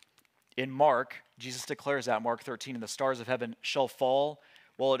back in Mark. Jesus declares that, Mark 13, and the stars of heaven shall fall.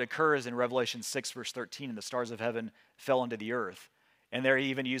 Well, it occurs in Revelation 6, verse 13, and the stars of heaven fell into the earth. And there he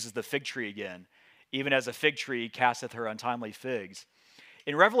even uses the fig tree again. Even as a fig tree casteth her untimely figs.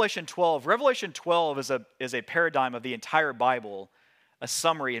 In Revelation 12 is a paradigm of the entire Bible, a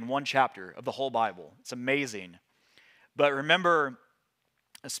summary in one chapter of the whole Bible. It's amazing. But remember,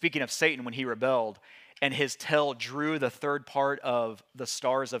 speaking of Satan, when he rebelled, and his tail drew the third part of the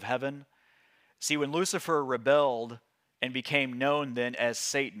stars of heaven. See, when Lucifer rebelled and became known then as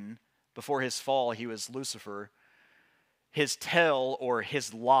Satan, before his fall, he was Lucifer, his tail, or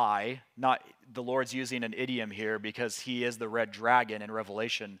his lie, not the Lord's using an idiom here because he is the red dragon in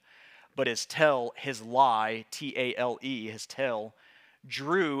Revelation, but his tail, his lie, T-A-L-E, his tail,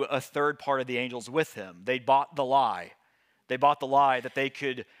 drew a third part of the angels with him. They bought the lie. They bought the lie that they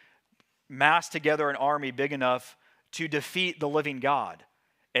could mass together an army big enough to defeat the living God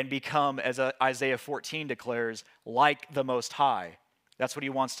and become, as Isaiah 14 declares, like the Most High. That's what he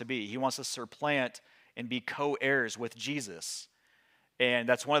wants to be. He wants to supplant and be co-heirs with Jesus. And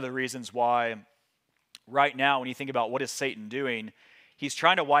that's one of the reasons why right now, when you think about what is Satan doing, he's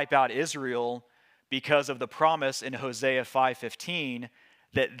trying to wipe out Israel because of the promise in Hosea 5:15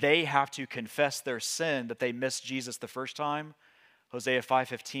 that they have to confess their sin, that they missed Jesus the first time. Hosea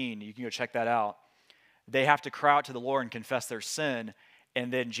 5:15, you can go check that out. They have to cry out to the Lord and confess their sin,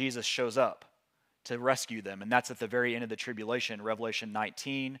 and then Jesus shows up to rescue them. And that's at the very end of the tribulation. Revelation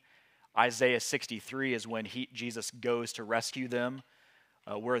 19, Isaiah 63 is when Jesus goes to rescue them,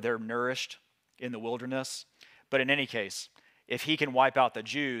 where they're nourished in the wilderness. But in any case, if he can wipe out the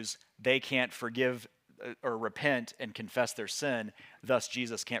Jews, they can't forgive or repent and confess their sin, thus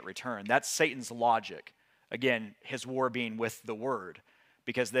Jesus can't return. That's Satan's logic. Again, his war being with the Word,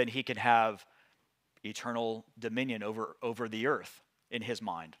 because then he can have eternal dominion over the earth in his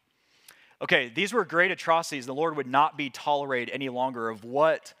mind. Okay, these were great atrocities. The Lord would not be tolerated any longer of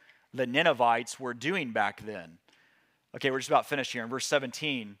what the Ninevites were doing back then. Okay, we're just about finished here. In verse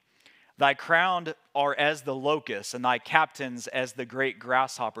 17, thy crown are as the locusts, and thy captains as the great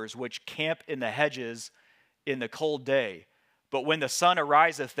grasshoppers, which camp in the hedges in the cold day. But when the sun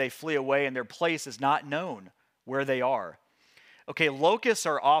ariseth, they flee away, and their place is not known where they are. Okay, locusts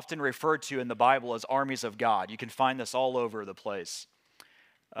are often referred to in the Bible as armies of God. You can find this all over the place.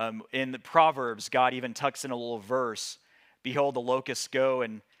 In the Proverbs, God even tucks in a little verse, behold, the locusts go,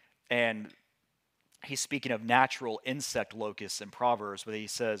 and he's speaking of natural insect locusts in Proverbs, where he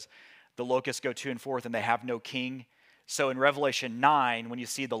says, the locusts go to and forth, and they have no king. So in Revelation 9, when you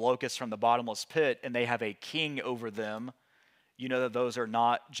see the locusts from the bottomless pit, and they have a king over them, you know that those are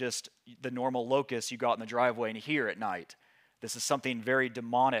not just the normal locusts you go out in the driveway and hear at night. This is something very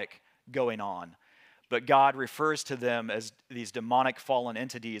demonic going on. But God refers to them as these demonic fallen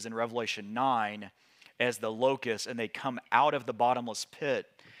entities in Revelation 9 as the locusts, and they come out of the bottomless pit.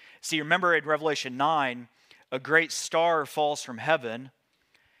 See, remember in Revelation 9, a great star falls from heaven,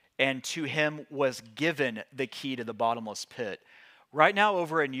 and to him was given the key to the bottomless pit. Right now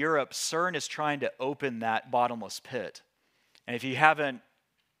over in Europe, CERN is trying to open that bottomless pit. And if you haven't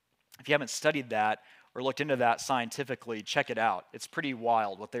studied that or looked into that scientifically, check it out. It's pretty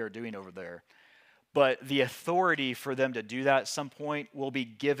wild what they are doing over there. But the authority for them to do that at some point will be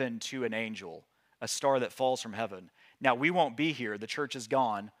given to an angel, a star that falls from heaven. Now, we won't be here. The church is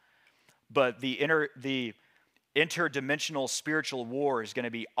gone. But the interdimensional spiritual war is going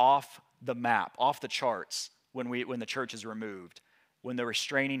to be off the map, off the charts when the church is removed, when the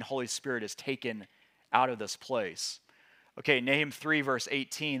restraining Holy Spirit is taken out of this place. Okay, Nahum 3, verse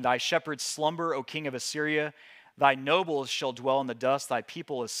 18, thy shepherds slumber, O king of Assyria. Thy nobles shall dwell in the dust. Thy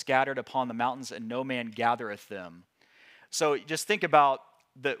people is scattered upon the mountains, and no man gathereth them. So just think about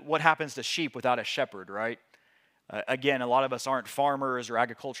what happens to sheep without a shepherd, right? Again, a lot of us aren't farmers or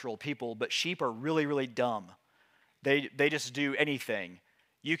agricultural people, but sheep are really, really dumb. They just do anything.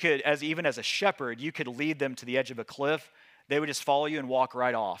 You could, even as a shepherd, you could lead them to the edge of a cliff. They would just follow you and walk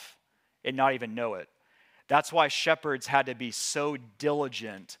right off and not even know it. That's why shepherds had to be so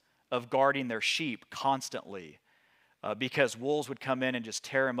diligent of guarding their sheep constantly, because wolves would come in and just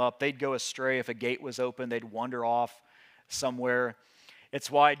tear them up. They'd go astray. If a gate was open, they'd wander off somewhere. It's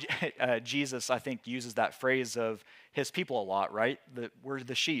why Jesus, I think, uses that phrase of his people a lot, right? We're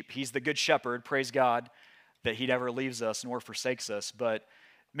the sheep. He's the good shepherd. Praise God that he never leaves us nor forsakes us. But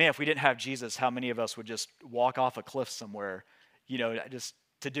man, if we didn't have Jesus, how many of us would just walk off a cliff somewhere, just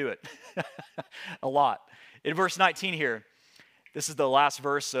to do it? A lot. In verse 19 here, this is the last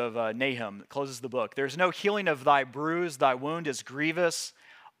verse of Nahum that closes the book. There's no healing of thy bruise, thy wound is grievous.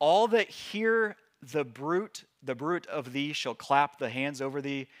 All that hear the bruit of thee shall clap the hands over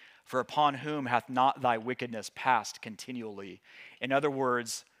thee, for upon whom hath not thy wickedness passed continually? In other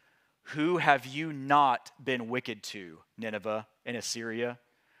words, who have you not been wicked to, Nineveh and Assyria?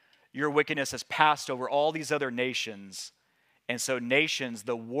 Your wickedness has passed over all these other nations. And so nations,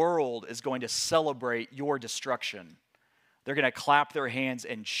 the world is going to celebrate your destruction. They're going to clap their hands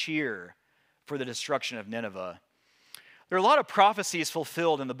and cheer for the destruction of Nineveh. There are a lot of prophecies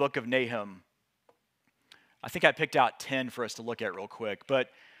fulfilled in the book of Nahum. I think I picked out 10 for us to look at real quick. But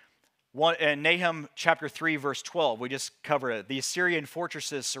in Nahum chapter 3, verse 12, we just covered it. The Assyrian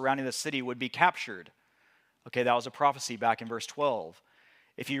fortresses surrounding the city would be captured. Okay, that was a prophecy back in verse 12.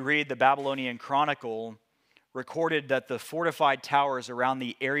 If you read the Babylonian Chronicle, recorded that the fortified towers around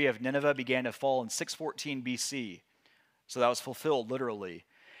the area of Nineveh began to fall in 614 BC. So that was fulfilled literally.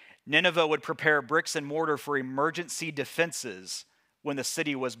 Nineveh would prepare bricks and mortar for emergency defenses when the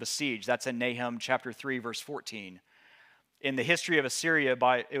city was besieged. That's in Nahum chapter 3, verse 14. In the history of Assyria,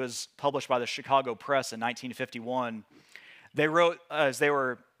 it was published by the Chicago Press in 1951. They wrote, as they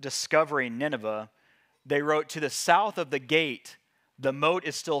were discovering Nineveh, they wrote, to the south of the gate, the moat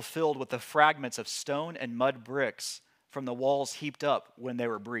is still filled with the fragments of stone and mud bricks from the walls heaped up when they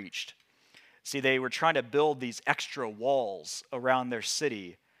were breached. See, they were trying to build these extra walls around their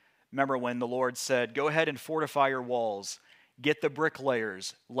city. Remember when the Lord said, go ahead and fortify your walls, get the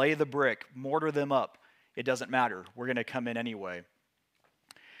bricklayers, lay the brick, mortar them up. It doesn't matter. We're going to come in anyway.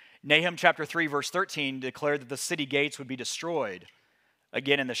 Nahum chapter 3, verse 13 declared that the city gates would be destroyed.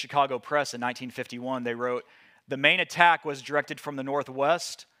 Again, in the Chicago Press in 1951, they wrote, the main attack was directed from the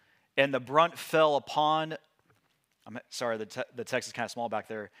northwest, and the brunt fell upon, the text is kind of small back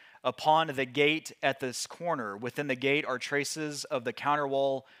there, upon the gate at this corner. Within the gate are traces of the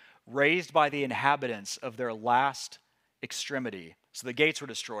counterwall raised by the inhabitants of their last extremity. So the gates were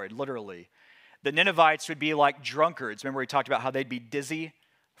destroyed, literally. The Ninevites would be like drunkards. Remember we talked about how they'd be dizzy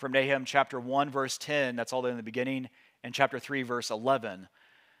from Nahum chapter 1, verse 10. That's all there in the beginning. And chapter 3, verse 11.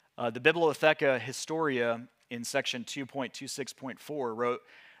 The Bibliotheca Historia in section 2.26.4 wrote,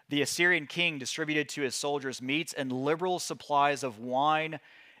 the Assyrian king distributed to his soldiers meats and liberal supplies of wine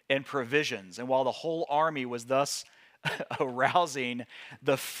and provisions. And while the whole army was thus arousing,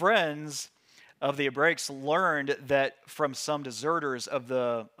 the friends of the Hebraics learned that from some deserters of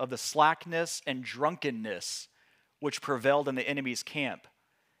the slackness and drunkenness which prevailed in the enemy's camp,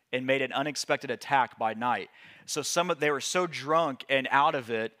 and made an unexpected attack by night. So they were so drunk and out of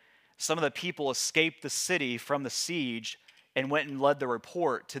it, some of the people escaped the city from the siege and went and led the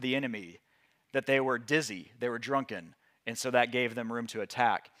report to the enemy that they were dizzy, they were drunken, and so that gave them room to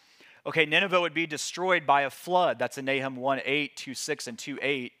attack. Okay, Nineveh would be destroyed by a flood. That's in Nahum 1:8, 2:6, and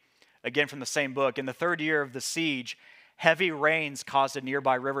 2:8, again from the same book. In the third year of the siege, heavy rains caused a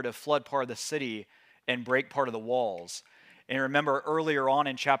nearby river to flood part of the city and break part of the walls. And remember earlier on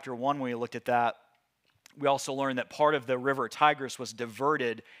in chapter 1 when we looked at that, we also learned that part of the river Tigris was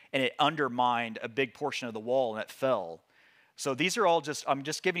diverted and it undermined a big portion of the wall and it fell. So these are all I'm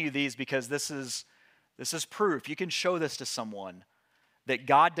just giving you these because this is proof. You can show this to someone that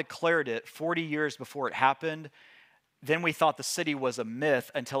God declared it 40 years before it happened. Then we thought the city was a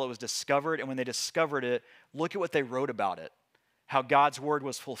myth until it was discovered. And when they discovered it, look at what they wrote about it. How God's word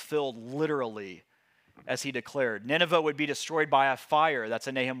was fulfilled literally as he declared. Nineveh would be destroyed by a fire. That's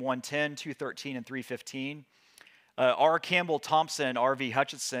in Nahum 1:10, 2:13, and 3:15. R. Campbell Thompson and R.V.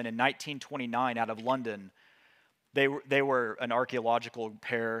 Hutchinson in 1929 out of London, they were an archaeological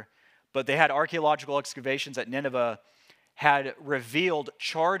pair, but they had archaeological excavations at Nineveh had revealed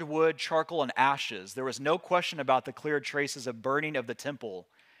charred wood, charcoal, and ashes. There was no question about the clear traces of burning of the temple,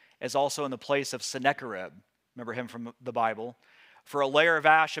 as also in the place of Sennacherib. Remember him from the Bible. For a layer of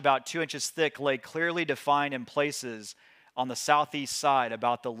ash about 2 inches thick lay clearly defined in places on the southeast side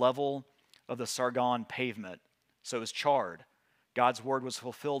about the level of the Sargon pavement. So it was charred. God's word was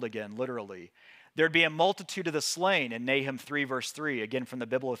fulfilled again, literally. There'd be a multitude of the slain in Nahum 3, verse 3, again from the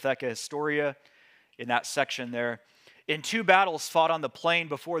Bibliotheca Historia, in that section there. In 2 battles fought on the plain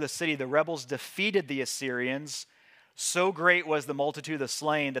before the city, the rebels defeated the Assyrians. So great was the multitude of the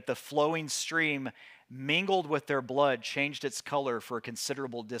slain that the flowing stream mingled with their blood, changed its color for a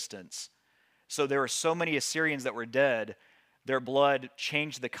considerable distance. So there were so many Assyrians that were dead, their blood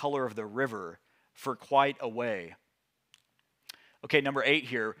changed the color of the river for quite a way. Okay, number 8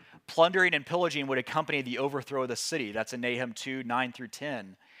 here. Plundering and pillaging would accompany the overthrow of the city. That's in Nahum 2, 9 through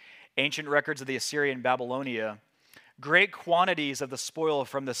 10. Ancient records of the Assyrian Babylonia. Great quantities of the spoil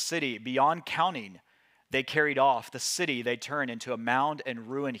from the city, beyond counting, they carried off. The city they turned into a mound and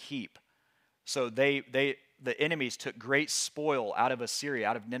ruined heap. So the enemies took great spoil out of Assyria,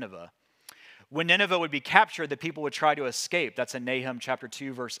 out of Nineveh. When Nineveh would be captured, the people would try to escape. That's in Nahum chapter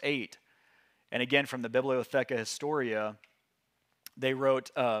 2, verse 8. And again, from the Bibliotheca Historia, they wrote,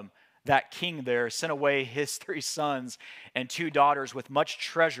 that king there sent away his 3 sons and 2 daughters with much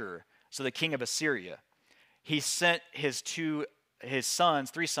treasure. So the king of Assyria. He sent his 3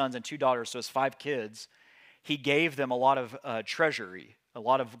 sons and 2 daughters, so his 5 kids. He gave them a lot of treasury, a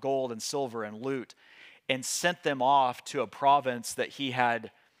lot of gold and silver and loot, and sent them off to a province that he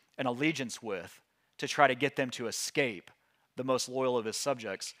had an allegiance with to try to get them to escape, the most loyal of his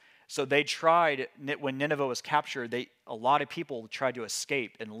subjects. So they tried, when Nineveh was captured, a lot of people tried to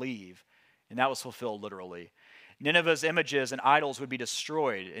escape and leave, and that was fulfilled literally. Nineveh's images and idols would be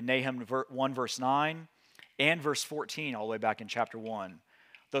destroyed in Nahum 1, verse 9, and verse 14, all the way back in chapter 1.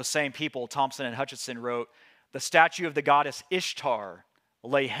 Those same people, Thompson and Hutchinson, wrote, the statue of the goddess Ishtar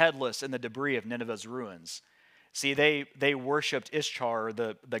lay headless in the debris of Nineveh's ruins. See, they worshipped Ishtar,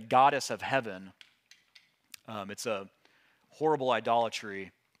 the goddess of heaven. It's a horrible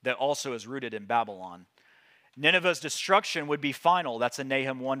idolatry that also is rooted in Babylon. Nineveh's destruction would be final. That's in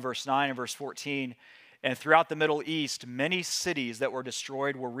Nahum 1, verse 9 and verse 14. And throughout the Middle East, many cities that were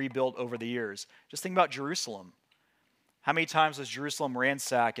destroyed were rebuilt over the years. Just think about Jerusalem. How many times was Jerusalem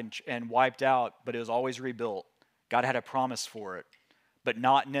ransacked and wiped out, but it was always rebuilt? God had a promise for it, but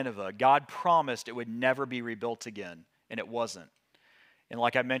not Nineveh. God promised it would never be rebuilt again, and it wasn't. And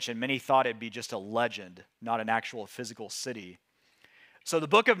like I mentioned, many thought it'd be just a legend, not an actual physical city. So the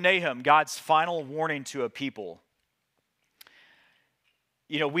book of Nahum, God's final warning to a people.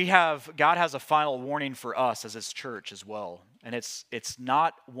 You know, God has a final warning for us as his church as well. And it's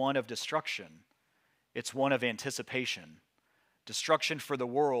not one of destruction. It's one of anticipation. Destruction for the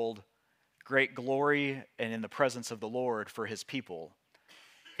world, great glory, and in the presence of the Lord for his people.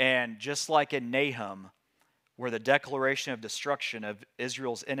 And just like in Nahum, where the declaration of destruction of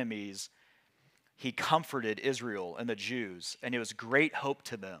Israel's enemies, he comforted Israel and the Jews, and it was great hope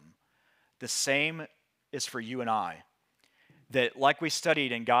to them. The same is for you and I. That, like we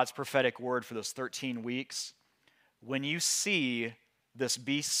studied in God's prophetic word for those 13 weeks, when you see this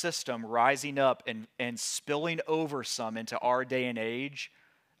beast system rising up and spilling over some into our day and age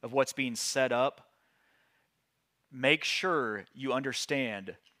of what's being set up, make sure you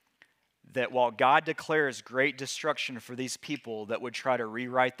understand that while God declares great destruction for these people that would try to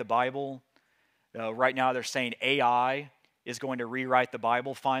rewrite the Bible, right now they're saying AI is going to rewrite the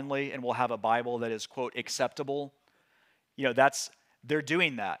Bible finally, and we'll have a Bible that is, quote, acceptable. They're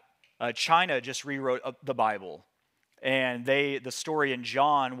doing that. China just rewrote the Bible, and the story in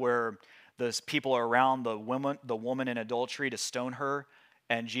John where those people are around the woman in adultery to stone her,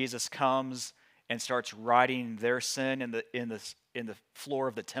 and Jesus comes and starts writing their sin in the floor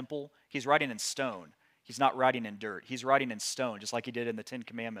of the temple. He's writing in stone. He's not writing in dirt. He's writing in stone, just like he did in the Ten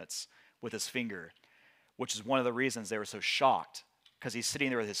Commandments with his finger, which is one of the reasons they were so shocked, because he's sitting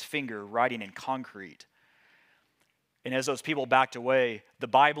there with his finger writing in concrete. And as those people backed away, the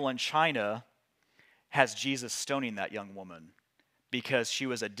Bible in China has Jesus stoning that young woman because she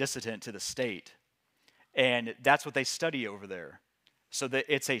was a dissident to the state. And that's what they study over there. So that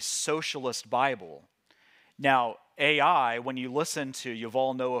it's a socialist Bible. Now, AI, when you listen to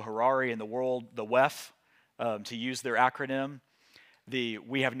Yuval Noah Harari and the WEF, to use their acronym, the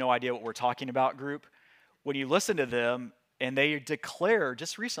We Have No Idea What We're Talking About group, when you listen to them, and they declare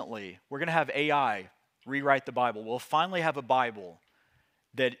just recently, we're going to have AI rewrite the Bible. We'll finally have a Bible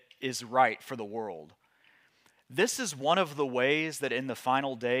that is right for the world. This is one of the ways that in the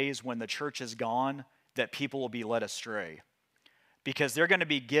final days, when the church is gone, that people will be led astray. Because they're going to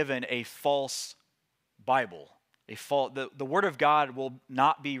be given a false Bible. The Word of God will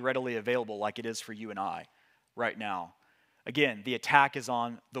not be readily available like it is for you and I right now. Again, the attack is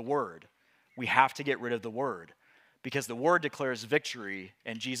on the Word. We have to get rid of the Word because the Word declares victory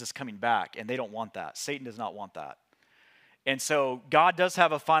and Jesus coming back, and they don't want that. Satan does not want that. And so God does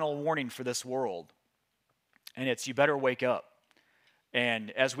have a final warning for this world, and it's you better wake up.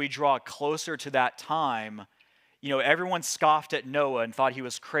 And as we draw closer to that time, everyone scoffed at Noah and thought he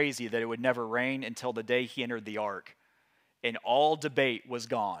was crazy that it would never rain until the day he entered the ark. And all debate was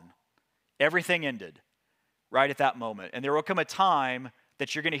gone. Everything ended right at that moment. And there will come a time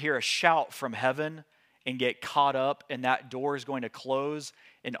that you're going to hear a shout from heaven and get caught up, and that door is going to close,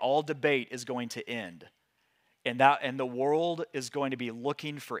 and all debate is going to end. And the world is going to be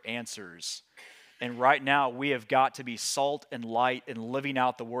looking for answers. And right now, we have got to be salt and light and living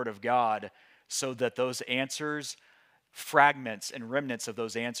out the Word of God so that those answers, fragments and remnants of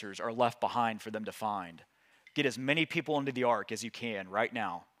those answers are left behind for them to find. Get as many people into the ark as you can right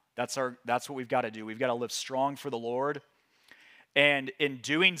now. That's what we've got to do. We've got to live strong for the Lord. And in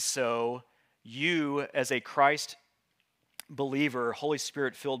doing so, you as a Christ believer, Holy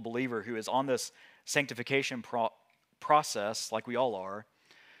Spirit-filled believer who is on this sanctification process, like we all are,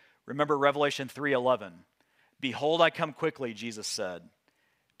 remember Revelation 3:11. Behold, I come quickly, Jesus said.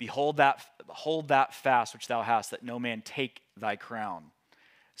 Hold that fast which thou hast, that no man take thy crown.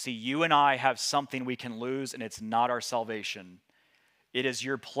 See, you and I have something we can lose, and it's not our salvation. It is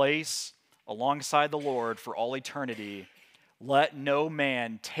your place alongside the Lord for all eternity. Let no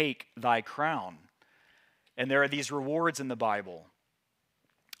man take thy crown. And there are these rewards in the Bible.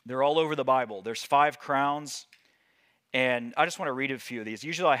 They're all over the Bible. There's 5 crowns, and I just want to read a few of these.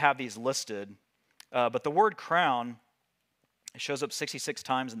 Usually I have these listed, but the word crown, it shows up 66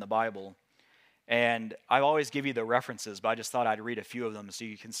 times in the Bible, and I always give you the references, but I just thought I'd read a few of them so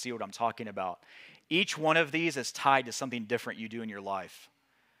you can see what I'm talking about. Each one of these is tied to something different you do in your life.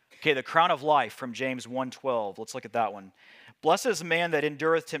 Okay, the crown of life from James 1:12. Let's look at that one. Blessed is the man that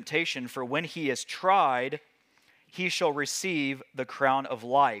endureth temptation, for when he is tried, he shall receive the crown of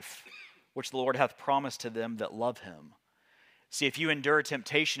life, which the Lord hath promised to them that love him. See, if you endure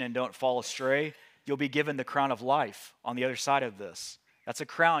temptation and don't fall astray, you'll be given the crown of life on the other side of this. That's a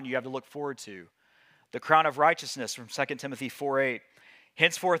crown you have to look forward to. The crown of righteousness from 2 Timothy 4:8.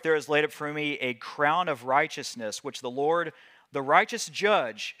 Henceforth there is laid up for me a crown of righteousness, which the Lord, the righteous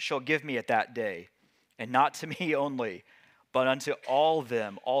judge, shall give me at that day, and not to me only, but unto all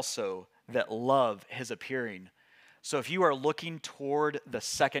them also that love his appearing. So if you are looking toward the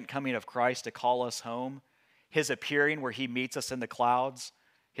second coming of Christ to call us home, his appearing where he meets us in the clouds,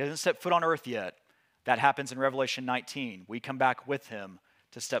 he hasn't set foot on earth yet. That happens in Revelation 19. We come back with him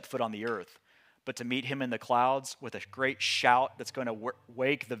to step foot on the earth. But to meet him in the clouds with a great shout that's going to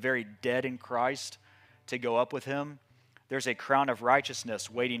wake the very dead in Christ to go up with him, there's a crown of righteousness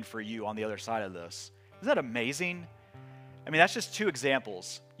waiting for you on the other side of this. Isn't that amazing? I mean, that's just 2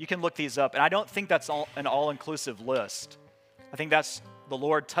 examples. You can look these up, and I don't think that's an all-inclusive list. I think that's the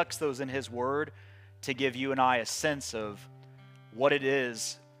Lord tucks those in his word to give you and I a sense of what it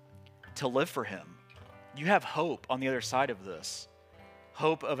is to live for him. You have hope on the other side of this.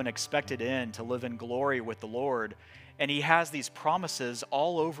 Hope of an expected end, to live in glory with the Lord. And he has these promises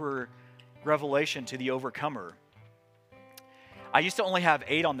all over Revelation to the overcomer. I used to only have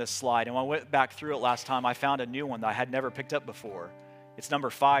 8 on this slide, and when I went back through it last time, I found a new one that I had never picked up before. It's number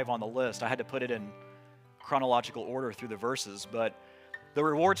 5 on the list. I had to put it in chronological order through the verses, but the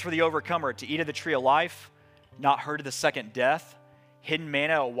rewards for the overcomer are to eat of the tree of life, not hurt of the second death, hidden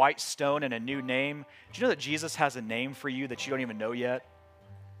manna, a white stone, and a new name. Do you know that Jesus has a name for you that you don't even know yet?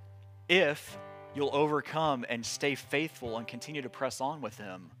 If you'll overcome and stay faithful and continue to press on with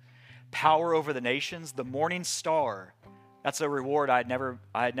him. Power over the nations, the morning star. That's a reward I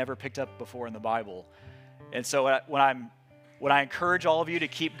had never picked up before in the Bible. And so when I encourage all of you to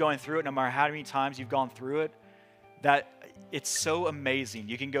keep going through it, no matter how many times you've gone through it, that it's so amazing.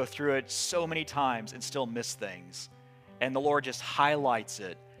 You can go through it so many times and still miss things. And the Lord just highlights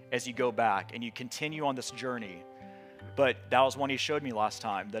it as you go back and you continue on this journey. But that was one he showed me last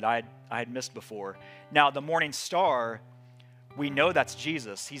time that I had missed before. Now, the morning star, we know that's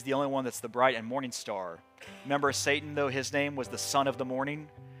Jesus. He's the only one that's the bright and morning star. Remember Satan, though his name was the son of the morning?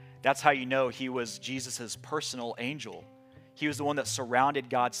 That's how you know he was Jesus' personal angel. He was the one that surrounded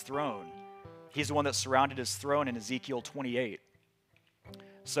God's throne. He's the one that surrounded his throne in Ezekiel 28.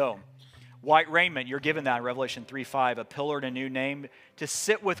 So, white raiment, you're given that in Revelation 3:5, a pillar and a new name, to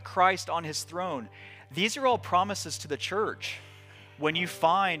sit with Christ on his throne. These are all promises to the church. When you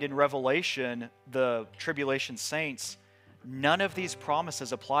find in Revelation the tribulation saints, none of these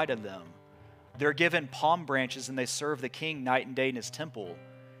promises apply to them. They're given palm branches and they serve the king night and day in his temple.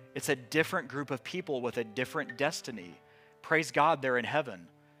 It's a different group of people with a different destiny. Praise God, they're in heaven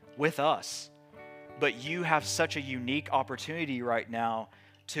with us. But you have such a unique opportunity right now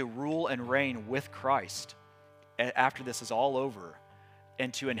to rule and reign with Christ after this is all over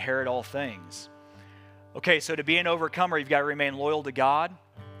and to inherit all things. Okay, so to be an overcomer, you've got to remain loyal to God.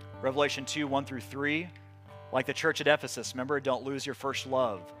 Revelation 2:1-3. Like the church at Ephesus, remember, don't lose your first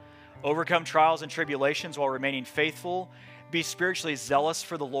love. Overcome trials and tribulations while remaining faithful. Be spiritually zealous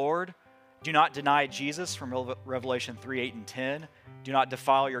for the Lord. Do not deny Jesus from Revelation 3:8-10. Do not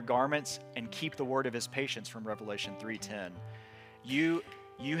defile your garments, and keep the word of his patience from Revelation 3:10. You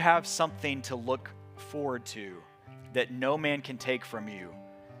have something to look forward to that no man can take from you.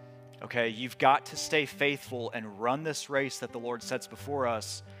 Okay, you've got to stay faithful and run this race that the Lord sets before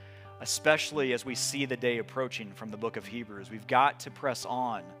us, especially as we see the day approaching from the book of Hebrews. We've got to press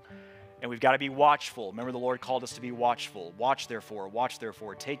on, and we've got to be watchful. Remember, the Lord called us to be watchful. Watch therefore,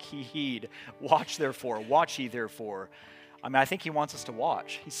 take heed, watch ye therefore. I mean, I think he wants us to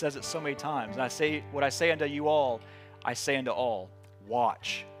watch. He says it so many times. And what I say unto you all, I say unto all,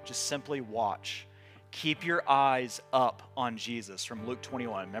 watch. Just simply watch. Keep your eyes up on Jesus from Luke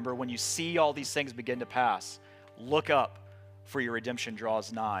 21. Remember, when you see all these things begin to pass, look up, for your redemption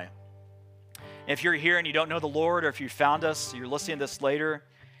draws nigh. If you're here and you don't know the Lord, or if you found us, you're listening to this later,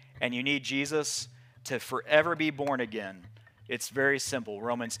 and you need Jesus to forever be born again, it's very simple.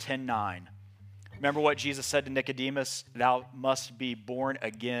 Romans 10:9. Remember what Jesus said to Nicodemus? Thou must be born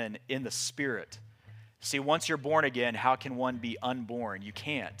again in the Spirit. See, once you're born again, how can one be unborn? You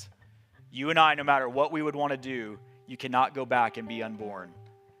can't. You and I, no matter what we would want to do, you cannot go back and be unborn.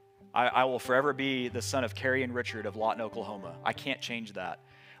 I will forever be the son of Carrie and Richard of Lawton, Oklahoma. I can't change that.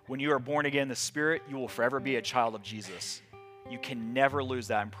 When you are born again in the Spirit, you will forever be a child of Jesus. You can never lose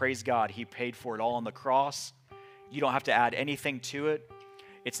that. And praise God, he paid for it all on the cross. You don't have to add anything to it.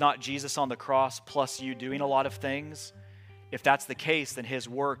 It's not Jesus on the cross plus you doing a lot of things. If that's the case, then his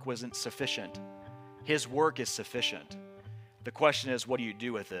work wasn't sufficient. His work is sufficient. The question is, what do you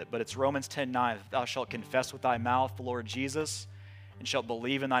do with it? But it's Romans 10:9. Thou shalt confess with thy mouth the Lord Jesus, and shalt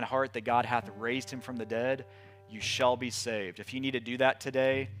believe in thine heart that God hath raised him from the dead, you shall be saved. If you need to do that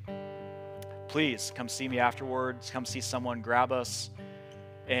today, please come see me afterwards. Come see someone, grab us.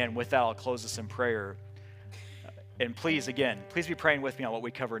 And with that, I'll close this in prayer. And please be praying with me on what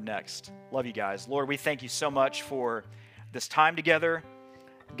we cover next. Love you guys. Lord, we thank you so much for this time together.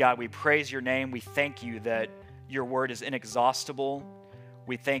 God, we praise your name. We thank you that your word is inexhaustible.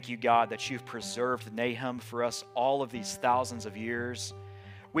 We thank you, God, that you've preserved Nahum for us all of these thousands of years.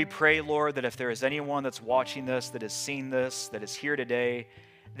 We pray, Lord, that if there is anyone that's watching this, that has seen this, that is here today,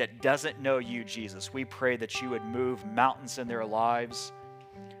 that doesn't know you, Jesus, we pray that you would move mountains in their lives.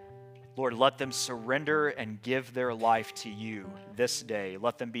 Lord, let them surrender and give their life to you this day.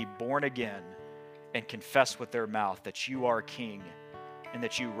 Let them be born again and confess with their mouth that you are King and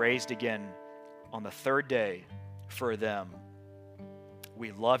that you raised again on the third day for them.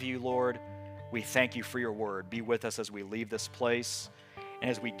 We love you, Lord. We thank you for your word. Be with us as we leave this place and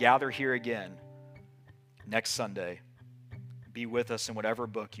as we gather here again next Sunday. Be with us in whatever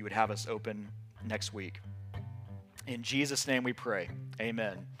book you would have us open next week. In Jesus' name we pray.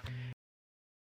 Amen.